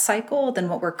in that cycle than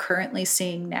what we're currently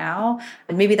seeing now.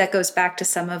 And maybe that goes back to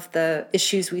some of the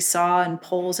issues we saw in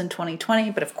polls in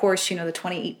 2020. But of course, the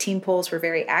 2018 polls were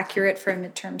very accurate for a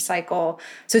midterm cycle.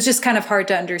 So it's just kind of hard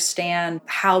to understand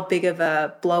how big of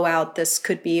a blowout this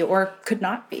could be or could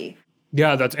not be.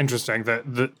 Yeah, that's interesting.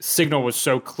 The signal was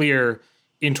so clear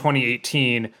in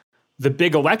 2018. The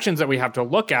big elections that we have to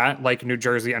look at, like New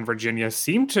Jersey and Virginia,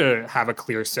 seem to have a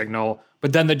clear signal,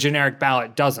 but then the generic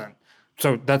ballot doesn't.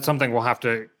 So that's something we'll have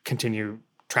to continue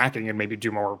tracking and maybe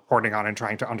do more reporting on and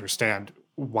trying to understand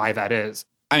why that is.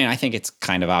 I mean, I think it's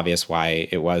kind of obvious why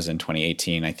it was in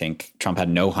 2018. I think Trump had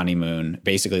no honeymoon.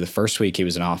 Basically, the first week he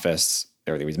was in office,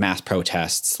 there was mass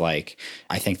protests. I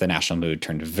think the national mood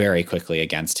turned very quickly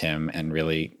against him and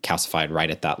really calcified right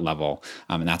at that level.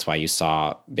 And that's why you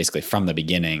saw basically from the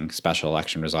beginning, special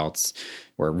election results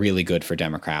were really good for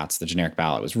Democrats. The generic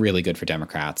ballot was really good for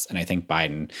Democrats. And I think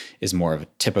Biden is more of a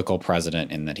typical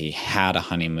president in that he had a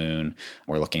honeymoon.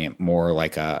 We're looking at more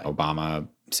like a Obama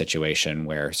situation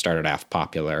where started off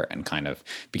popular and kind of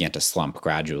began to slump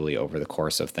gradually over the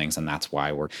course of things. And that's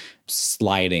why we're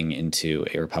sliding into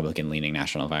a Republican-leaning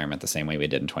national environment the same way we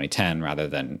did in 2010 rather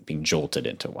than being jolted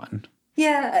into one.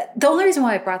 Yeah, the only reason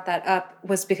why I brought that up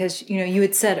was because, you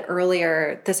had said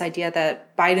earlier this idea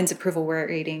that Biden's approval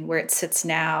rating, where it sits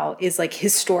now, is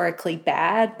historically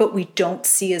bad, but we don't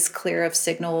see as clear of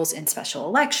signals in special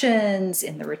elections,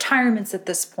 in the retirements at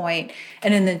this point,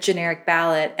 and in the generic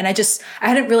ballot. And I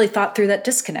hadn't really thought through that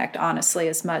disconnect, honestly,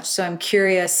 as much. So I'm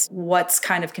curious what's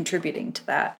kind of contributing to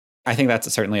that. I think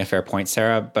that's certainly a fair point,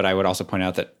 Sarah, but I would also point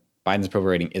out that Biden's approval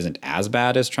rating isn't as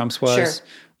bad as Trump's was. Sure.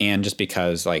 And just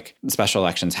because special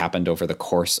elections happened over the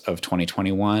course of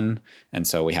 2021. And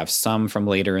so we have some from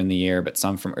later in the year, but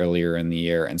some from earlier in the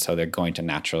year. And so they're going to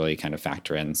naturally kind of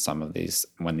factor in some of these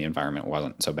when the environment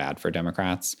wasn't so bad for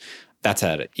Democrats. That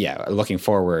said, yeah, looking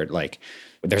forward,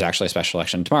 there's actually a special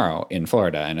election tomorrow in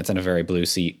Florida, and it's in a very blue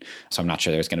seat. So I'm not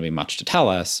sure there's going to be much to tell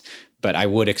us. But I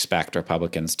would expect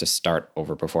Republicans to start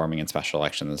overperforming in special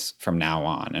elections from now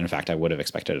on. And in fact, I would have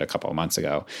expected it a couple of months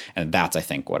ago. And that's, I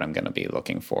think, what I'm going to be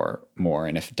looking for more.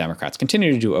 And if Democrats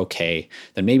continue to do okay,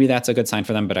 then maybe that's a good sign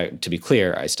for them. But to be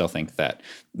clear, I still think that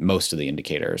most of the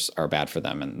indicators are bad for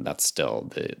them. And that's still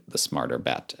the smarter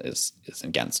bet is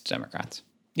against Democrats.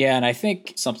 Yeah, and I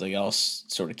think something else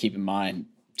sort of keep in mind,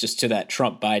 just to that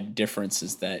Trump-Biden difference,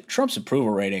 is that Trump's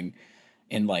approval rating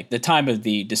in the time of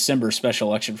the December special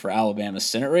election for Alabama's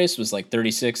Senate race was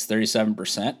 36,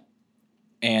 37%.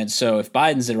 And so if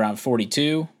Biden's at around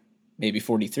 42, maybe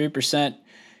 43%,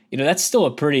 that's still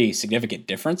a pretty significant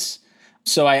difference.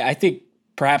 So I think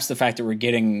perhaps the fact that we're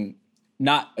getting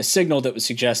not a signal that would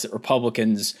suggest that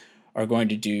Republicans are going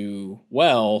to do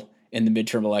well in the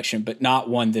midterm election, but not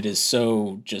one that is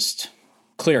so just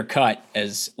clear cut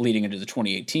as leading into the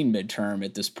 2018 midterm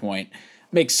at this point,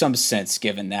 makes some sense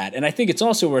given that. And I think it's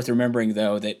also worth remembering,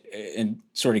 though, that, and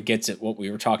sort of gets at what we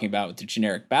were talking about with the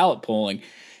generic ballot polling,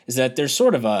 is that there's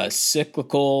sort of a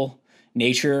cyclical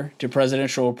nature to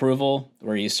presidential approval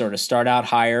where you sort of start out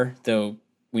higher, though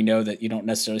we know that you don't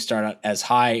necessarily start out as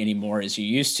high anymore as you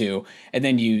used to, and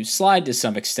then you slide to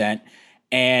some extent,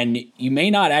 and you may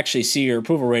not actually see your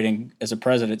approval rating as a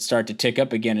president start to tick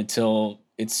up again until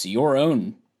it's your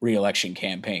own reelection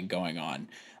campaign going on.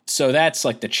 So that's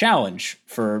the challenge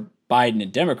for Biden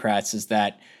and Democrats, is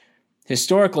that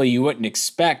historically you wouldn't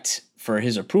expect for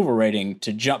his approval rating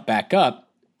to jump back up.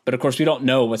 But of course, we don't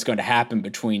know what's going to happen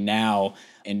between now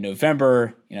and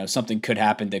November. Something could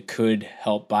happen that could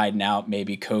help Biden out.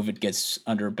 Maybe COVID gets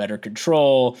under better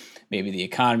control. Maybe the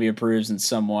economy improves in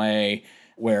some way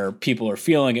where people are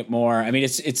feeling it more. I mean,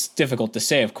 it's difficult to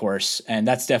say, of course, and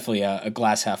that's definitely a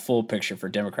glass half full picture for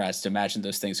Democrats to imagine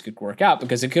those things could work out,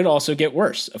 because it could also get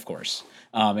worse, of course.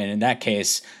 And in that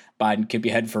case, Biden could be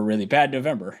heading for a really bad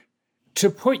November.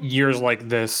 To put years like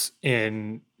this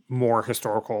in more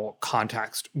historical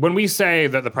context, when we say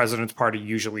that the president's party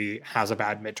usually has a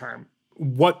bad midterm,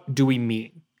 what do we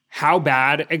mean? How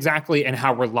bad exactly, and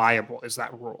how reliable is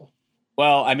that rule?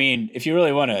 Well, I mean, if you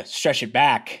really want to stretch it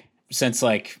back, since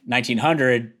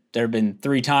 1900, there have been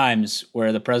 3 times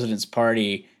where the president's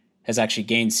party has actually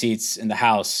gained seats in the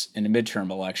House in a midterm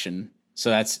election. So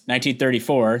that's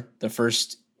 1934, the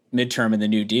first midterm in the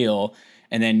New Deal,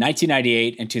 and then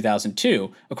 1998 and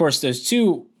 2002. Of course, those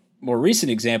 2 more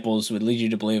recent examples would lead you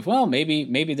to believe, well,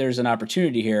 maybe there's an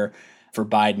opportunity here for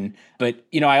Biden. But,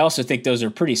 I also think those are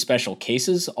pretty special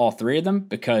cases, all 3 of them,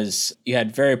 because you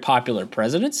had very popular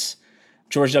presidents.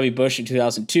 George W. Bush in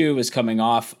 2002 was coming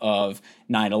off of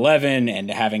 9/11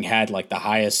 and having had the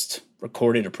highest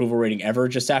recorded approval rating ever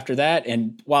just after that.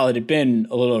 And while it had been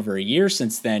a little over a year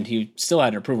since then, he still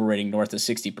had an approval rating north of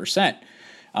 60%,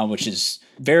 which is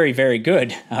very, very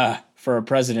good for a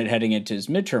president heading into his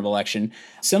midterm election.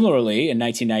 Similarly, in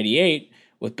 1998,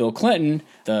 with Bill Clinton,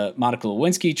 the Monica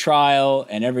Lewinsky trial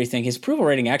and everything, his approval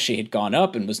rating actually had gone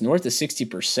up and was north of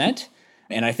 60%.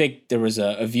 And I think there was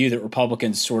a view that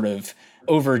Republicans sort of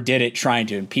overdid it trying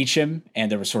to impeach him,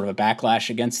 and there was sort of a backlash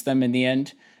against them in the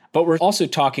end. But we're also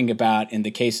talking about, in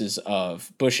the cases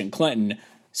of Bush and Clinton,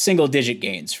 single-digit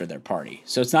gains for their party.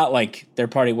 So it's not like their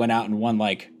party went out and won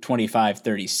like 25,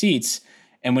 30 seats.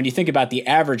 And when you think about the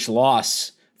average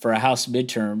loss for a House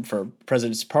midterm for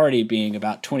president's party being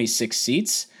about 26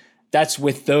 seats, that's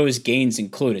with those gains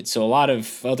included. So a lot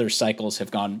of other cycles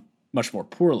have gone much more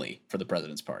poorly for the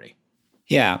president's party.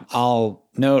 Yeah, I'll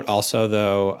note also,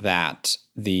 though, that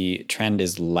the trend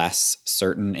is less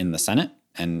certain in the Senate.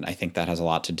 And I think that has a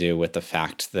lot to do with the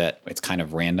fact that it's kind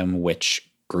of random which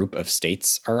group of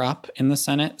states are up in the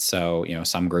Senate. So,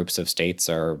 some groups of states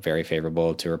are very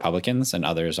favorable to Republicans and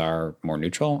others are more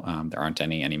neutral. There aren't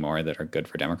any anymore that are good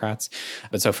for Democrats.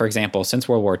 But so, for example, since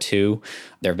World War II,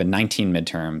 there have been 19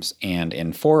 midterms. And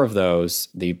in 4 of those,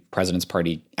 the president's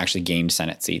party actually gained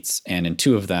Senate seats. And in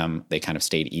 2 of them, they kind of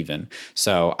stayed even.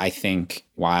 So I think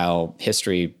while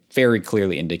history very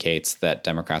clearly indicates that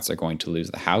Democrats are going to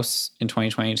lose the House in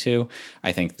 2022,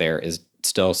 I think there is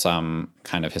still some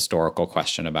kind of historical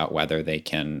question about whether they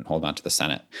can hold on to the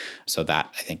Senate. So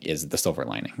that, I think, is the silver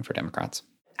lining for Democrats.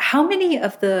 How many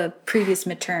of the previous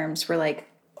midterms were like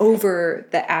over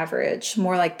the average,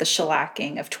 more like the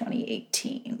shellacking of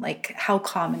 2018? Like, how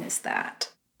common is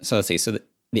that? So let's see. So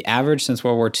the average since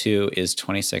World War II is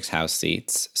 26 House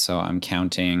seats. So I'm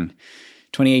counting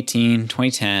 2018,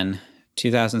 2010,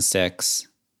 2006,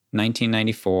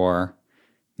 1994,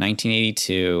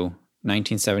 1982,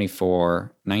 1974,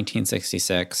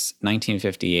 1966,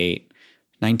 1958,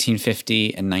 1950,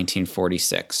 and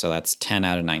 1946. So that's 10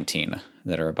 out of 19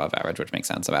 that are above average, which makes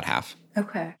sense, about half.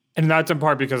 Okay. And that's in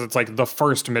part because it's like the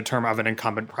first midterm of an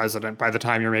incumbent president. By the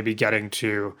time you're maybe getting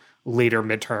to later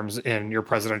midterms in your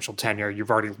presidential tenure,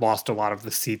 you've already lost a lot of the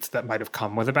seats that might have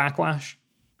come with a backlash.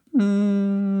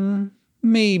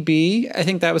 Maybe. I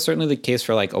think that was certainly the case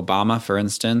for like Obama, for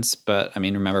instance. But I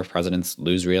mean, remember, presidents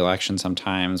lose re-election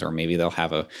sometimes, or maybe they'll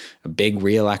have a big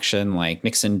re-election like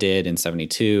Nixon did in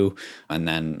 72. And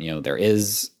then, there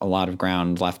is a lot of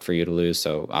ground left for you to lose.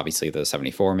 So obviously the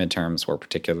 74 midterms were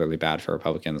particularly bad for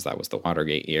Republicans. That was the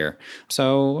Watergate year.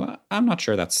 So I'm not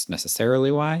sure that's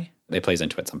necessarily why. It plays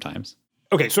into it sometimes.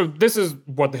 Okay, so this is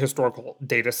what the historical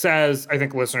data says. I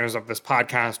think listeners of this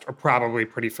podcast are probably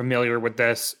pretty familiar with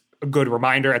this. A good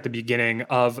reminder at the beginning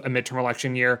of a midterm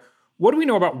election year. What do we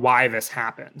know about why this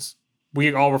happens?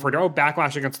 We all refer to,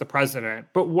 backlash against the president,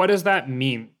 but what does that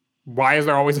mean? Why is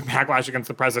there always a backlash against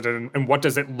the president, and what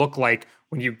does it look like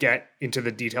when you get into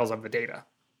the details of the data?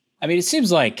 I mean, it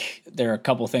seems like there are a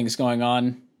couple things going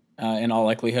on in all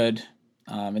likelihood.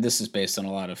 And this is based on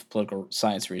a lot of political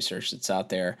science research that's out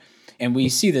there. And we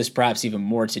see this perhaps even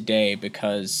more today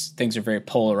because things are very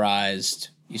polarized.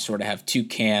 You sort of have 2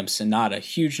 camps and not a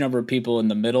huge number of people in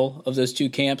the middle of those 2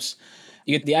 camps.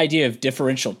 You get the idea of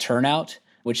differential turnout,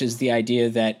 which is the idea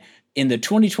that in the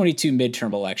 2022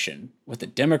 midterm election, with a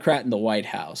Democrat in the White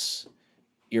House,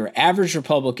 your average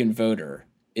Republican voter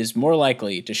is more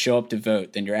likely to show up to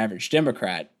vote than your average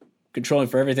Democrat, controlling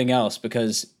for everything else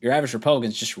because your average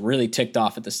Republican's just really ticked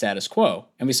off at the status quo.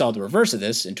 And we saw the reverse of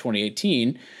this in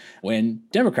 2018 when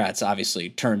Democrats obviously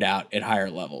turned out at higher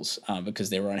levels because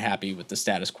they were unhappy with the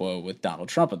status quo with Donald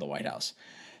Trump in the White House.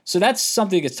 So that's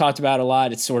something that's talked about a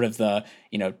lot. It's sort of the,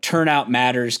 turnout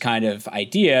matters kind of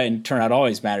idea, and turnout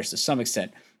always matters to some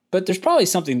extent. But there's probably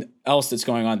something else that's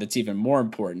going on that's even more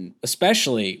important,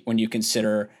 especially when you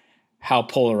consider how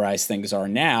polarized things are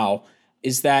now,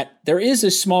 is that there is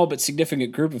a small but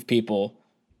significant group of people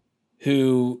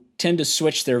who tend to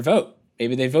switch their vote.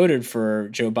 Maybe they voted for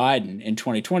Joe Biden in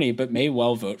 2020, but may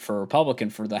well vote for a Republican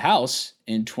for the House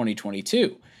in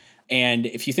 2022. And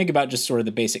if you think about just sort of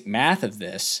the basic math of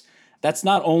this, that's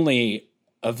not only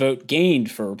a vote gained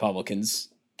for Republicans,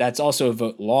 that's also a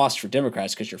vote lost for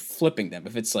Democrats because you're flipping them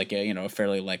if it's like a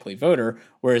fairly likely voter,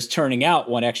 whereas turning out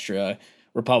one extra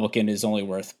Republican is only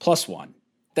worth +1.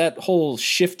 That whole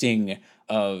shifting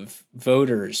of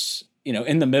voters,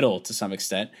 in the middle to some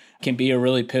extent, can be a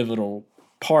really pivotal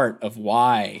part of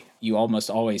why you almost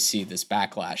always see this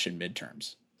backlash in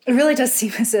midterms. It really does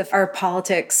seem as if our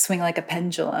politics swing like a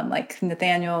pendulum, like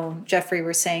Nathaniel, Jeffrey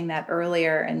were saying that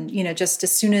earlier. And, just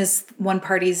as soon as one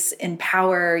party's in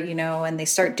power, and they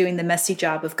start doing the messy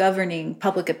job of governing,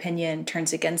 public opinion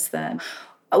turns against them.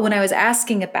 when I was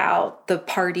asking about the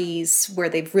parties where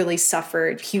they've really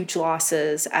suffered huge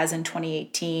losses, as in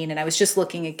 2018, and I was just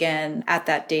looking again at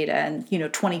that data, and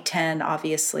 2010,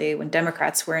 obviously, when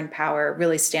Democrats were in power,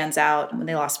 really stands out when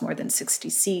they lost more than 60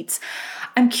 seats.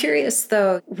 I'm curious,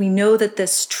 though, we know that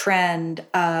this trend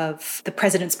of the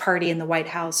president's party in the White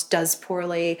House does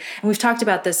poorly, and we've talked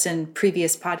about this in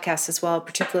previous podcasts as well,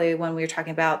 particularly when we were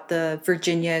talking about the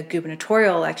Virginia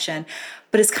gubernatorial election,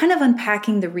 but it's kind of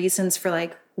unpacking the reasons for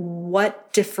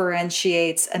what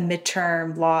differentiates a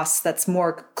midterm loss that's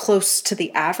more close to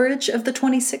the average of the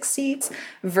 26 seats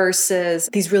versus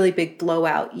these really big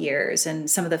blowout years and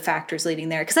some of the factors leading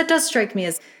there. Because that does strike me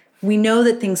as we know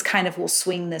that things kind of will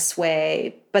swing this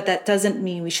way, but that doesn't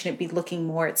mean we shouldn't be looking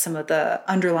more at some of the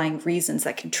underlying reasons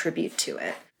that contribute to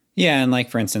it. Yeah, and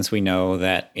for instance, we know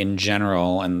that in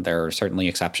general, and there are certainly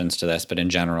exceptions to this, but in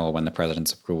general, when the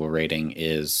president's approval rating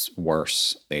is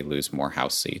worse, they lose more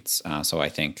House seats. So I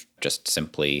think just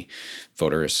simply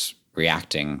voters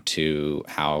reacting to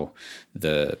how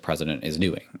the president is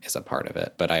doing is a part of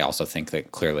it. But I also think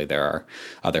that clearly there are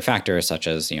other factors, such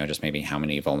as, just maybe how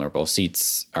many vulnerable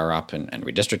seats are up, and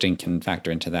redistricting can factor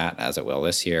into that, as it will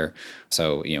this year.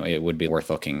 So, it would be worth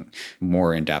looking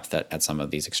more in depth at some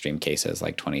of these extreme cases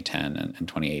like 2010 and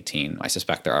 2018. I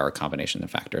suspect there are a combination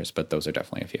of factors, but those are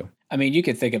definitely a few. I mean, you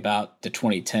could think about the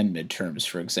 2010 midterms,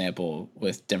 for example,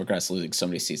 with Democrats losing so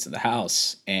many seats in the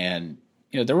House. And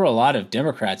there were a lot of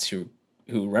Democrats who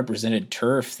represented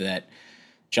turf that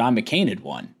John McCain had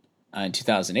won in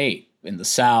 2008. In the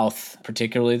South,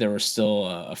 particularly, there were still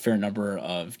a fair number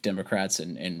of Democrats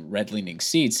in red-leaning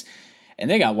seats, and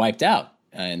they got wiped out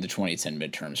in the 2010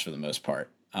 midterms for the most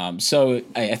part. So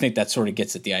I think that sort of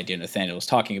gets at the idea Nathaniel was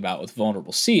talking about with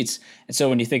vulnerable seats. And so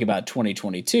when you think about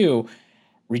 2022,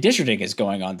 redistricting is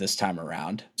going on this time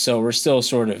around. So we're still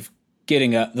sort of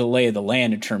getting the lay of the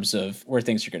land in terms of where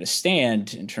things are going to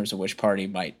stand, in terms of which party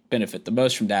might benefit the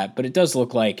most from that. But it does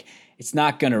look like it's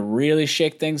not going to really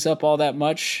shake things up all that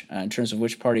much in terms of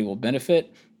which party will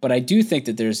benefit. But I do think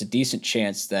that there's a decent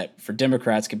chance that for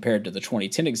Democrats, compared to the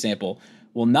 2010 example,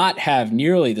 will not have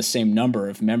nearly the same number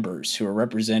of members who are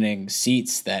representing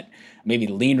seats that maybe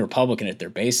lean Republican at their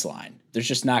baseline. There's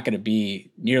just not going to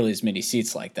be nearly as many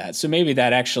seats like that. So maybe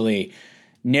that actually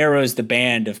narrows the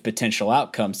band of potential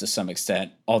outcomes to some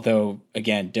extent, although,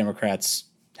 again, Democrats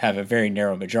have a very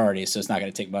narrow majority, so it's not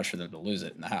going to take much for them to lose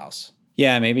it in the House.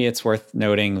 Yeah, maybe it's worth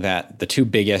noting that the two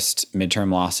biggest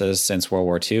midterm losses since World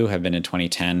War II have been in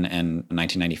 2010 and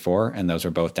 1994, and those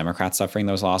were both Democrats suffering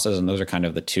those losses, and those are kind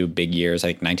of the two big years. I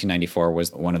think 1994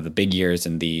 was one of the big years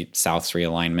in the South's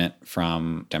realignment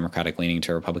from Democratic leaning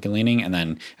to Republican leaning, and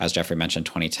then, as Jeffrey mentioned,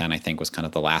 2010, I think, was kind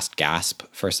of the last gasp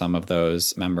for some of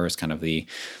those members, kind of the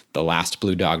last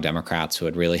blue dog Democrats who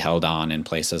had really held on in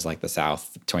places like the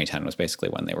South. 2010 was basically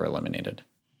when they were eliminated.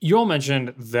 You all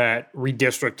mentioned that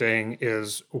redistricting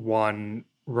is one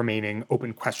remaining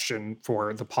open question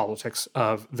for the politics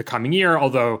of the coming year,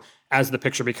 although as the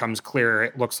picture becomes clearer,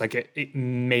 it looks like it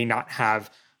may not have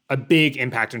a big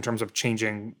impact in terms of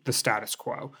changing the status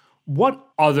quo. What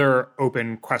other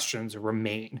open questions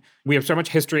remain? We have so much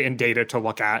history and data to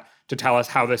look at to tell us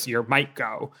how this year might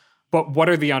go, but what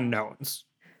are the unknowns?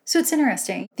 So it's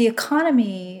interesting. The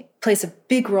economy plays a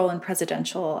big role in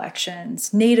presidential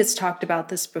elections. Nate has talked about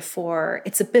this before.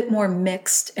 It's a bit more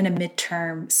mixed in a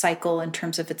midterm cycle in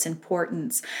terms of its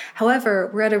importance.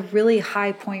 However, we're at a really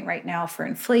high point right now for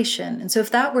inflation. And so if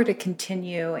that were to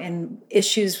continue and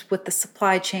issues with the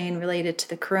supply chain related to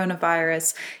the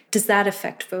coronavirus, does that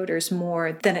affect voters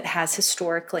more than it has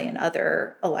historically in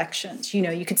other elections?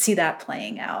 You could see that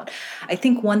playing out. I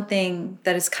think one thing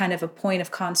that is kind of a point of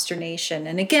consternation,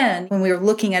 and again, when we were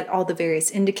looking at all the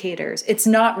various indicators, it's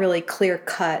not really clear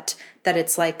cut that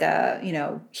it's like a,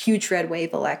 huge red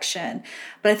wave election.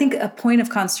 But I think a point of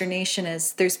consternation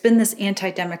is there's been this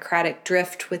anti-democratic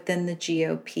drift within the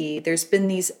GOP. There's been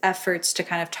these efforts to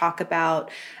kind of talk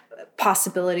about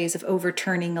possibilities of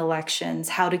overturning elections,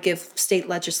 how to give state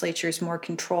legislatures more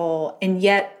control. And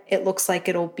yet it looks like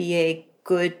it'll be a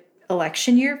good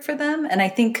election year for them. And I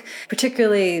think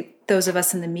particularly those of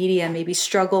us in the media maybe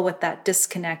struggle with that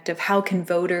disconnect of how can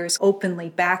voters openly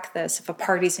back this if a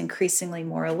party's increasingly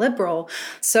more liberal.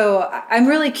 So I'm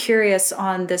really curious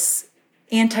on this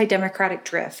anti-democratic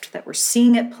drift that we're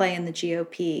seeing it play in the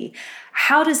GOP.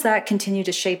 How does that continue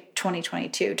to shape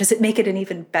 2022? Does it make it an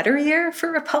even better year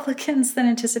for Republicans than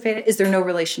anticipated? Is there no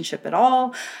relationship at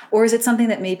all? Or is it something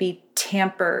that maybe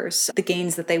tampers the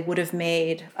gains that they would have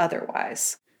made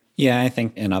otherwise? Yeah, I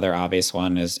think another obvious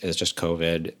one is just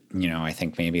COVID. I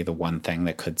think maybe the one thing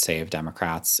that could save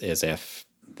Democrats is if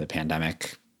the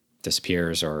pandemic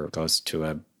disappears or goes to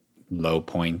a low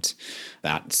point.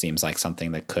 That seems like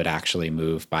something that could actually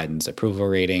move Biden's approval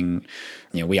rating.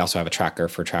 We also have a tracker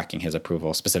for tracking his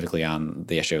approval specifically on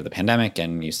the issue of the pandemic,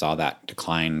 and you saw that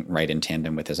decline right in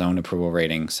tandem with his own approval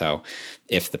rating. So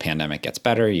if the pandemic gets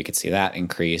better, you could see that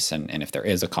increase. And if there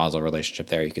is a causal relationship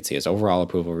there, you could see his overall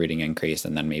approval rating increase.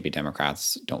 And then maybe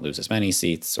Democrats don't lose as many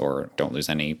seats or don't lose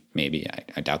any. Maybe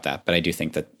I doubt that. But I do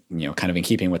think that, kind of in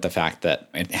keeping with the fact that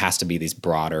it has to be these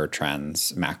broader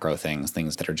trends, macro things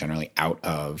that are generally out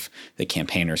of the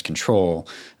campaigners' control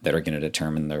that are going to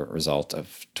determine the result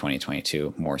of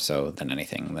 2022 more so than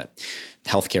anything that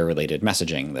healthcare related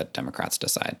messaging that Democrats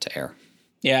decide to air.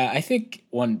 Yeah, I think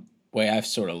one way I've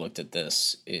sort of looked at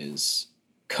this is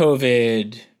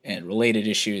COVID and related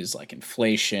issues like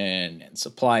inflation and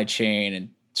supply chain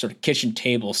and sort of kitchen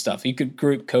table stuff. You could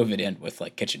group COVID in with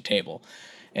like kitchen table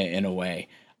in a way.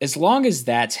 As long as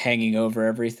that's hanging over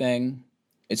everything,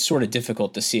 it's sort of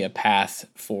difficult to see a path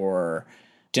for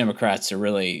Democrats to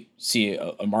really see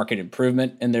a market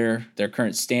improvement in their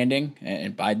current standing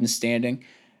and Biden's standing.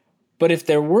 But if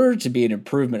there were to be an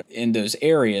improvement in those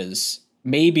areas,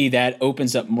 maybe that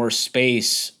opens up more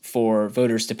space for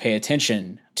voters to pay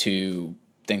attention to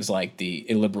things like the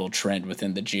illiberal trend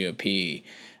within the GOP,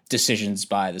 decisions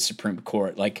by the Supreme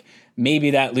Court. Like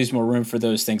maybe that leaves more room for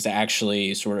those things to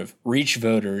actually sort of reach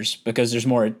voters because there's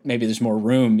more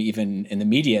room even in the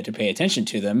media to pay attention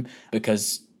to them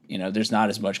because, there's not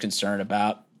as much concern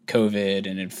about COVID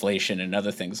and inflation and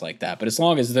other things like that. But as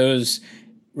long as those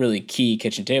really key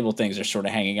kitchen table things are sort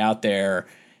of hanging out there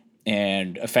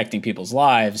and affecting people's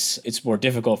lives, it's more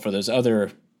difficult for those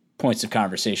other points of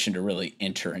conversation to really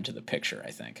enter into the picture,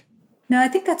 I think. No, I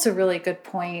think that's a really good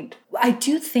point. I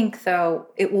do think, though,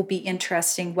 it will be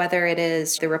interesting whether it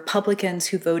is the Republicans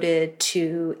who voted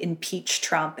to impeach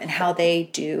Trump and how they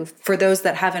do. For those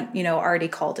that haven't, already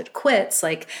called it quits,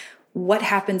 like what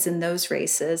happens in those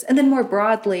races. And then more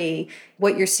broadly,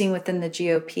 what you're seeing within the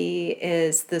GOP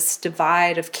is this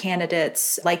divide of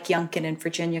candidates like Youngkin in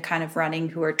Virginia kind of running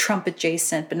who are Trump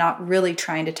adjacent, but not really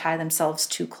trying to tie themselves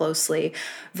too closely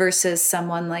versus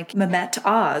someone like Mehmet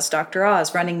Oz, Dr.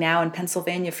 Oz, running now in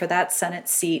Pennsylvania for that Senate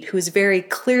seat, who is very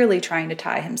clearly trying to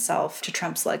tie himself to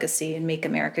Trump's legacy and make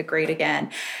America great again.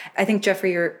 I think,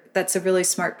 Jeffrey, that's a really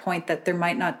smart point that there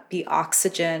might not be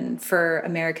oxygen for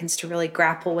Americans to really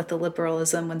grapple with the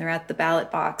liberalism when they're at the ballot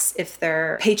box if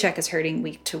their paycheck is hurting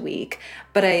week to week.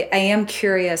 But I am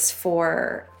curious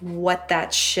for what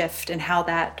that shift and how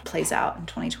that plays out in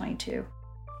 2022.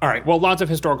 All right, well, lots of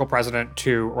historical precedent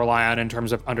to rely on in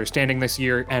terms of understanding this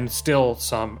year and still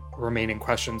some remaining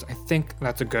questions. I think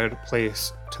that's a good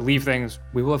place to leave things.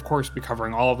 We will, of course, be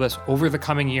covering all of this over the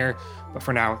coming year. But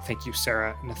for now, thank you,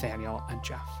 Sarah, Nathaniel, and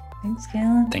Jeff. Thanks,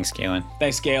 Galen. Thanks, Galen.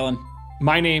 Thanks, Galen.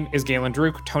 My name is Galen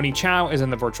Druk. Tony Chow is in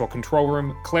the virtual control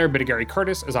room. Claire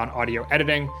Bidigari-Curtis is on audio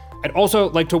editing. I'd also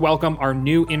like to welcome our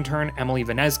new intern, Emily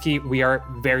Vanesky. We are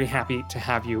very happy to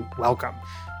have you. Welcome.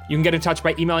 You can get in touch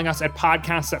by emailing us at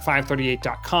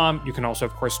podcasts@538.com. You can also,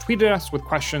 of course, tweet at us with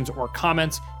questions or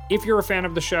comments. If you're a fan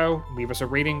of the show, leave us a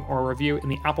rating or a review in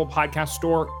the Apple Podcast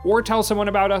Store or tell someone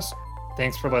about us.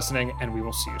 Thanks for listening, and we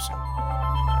will see you soon.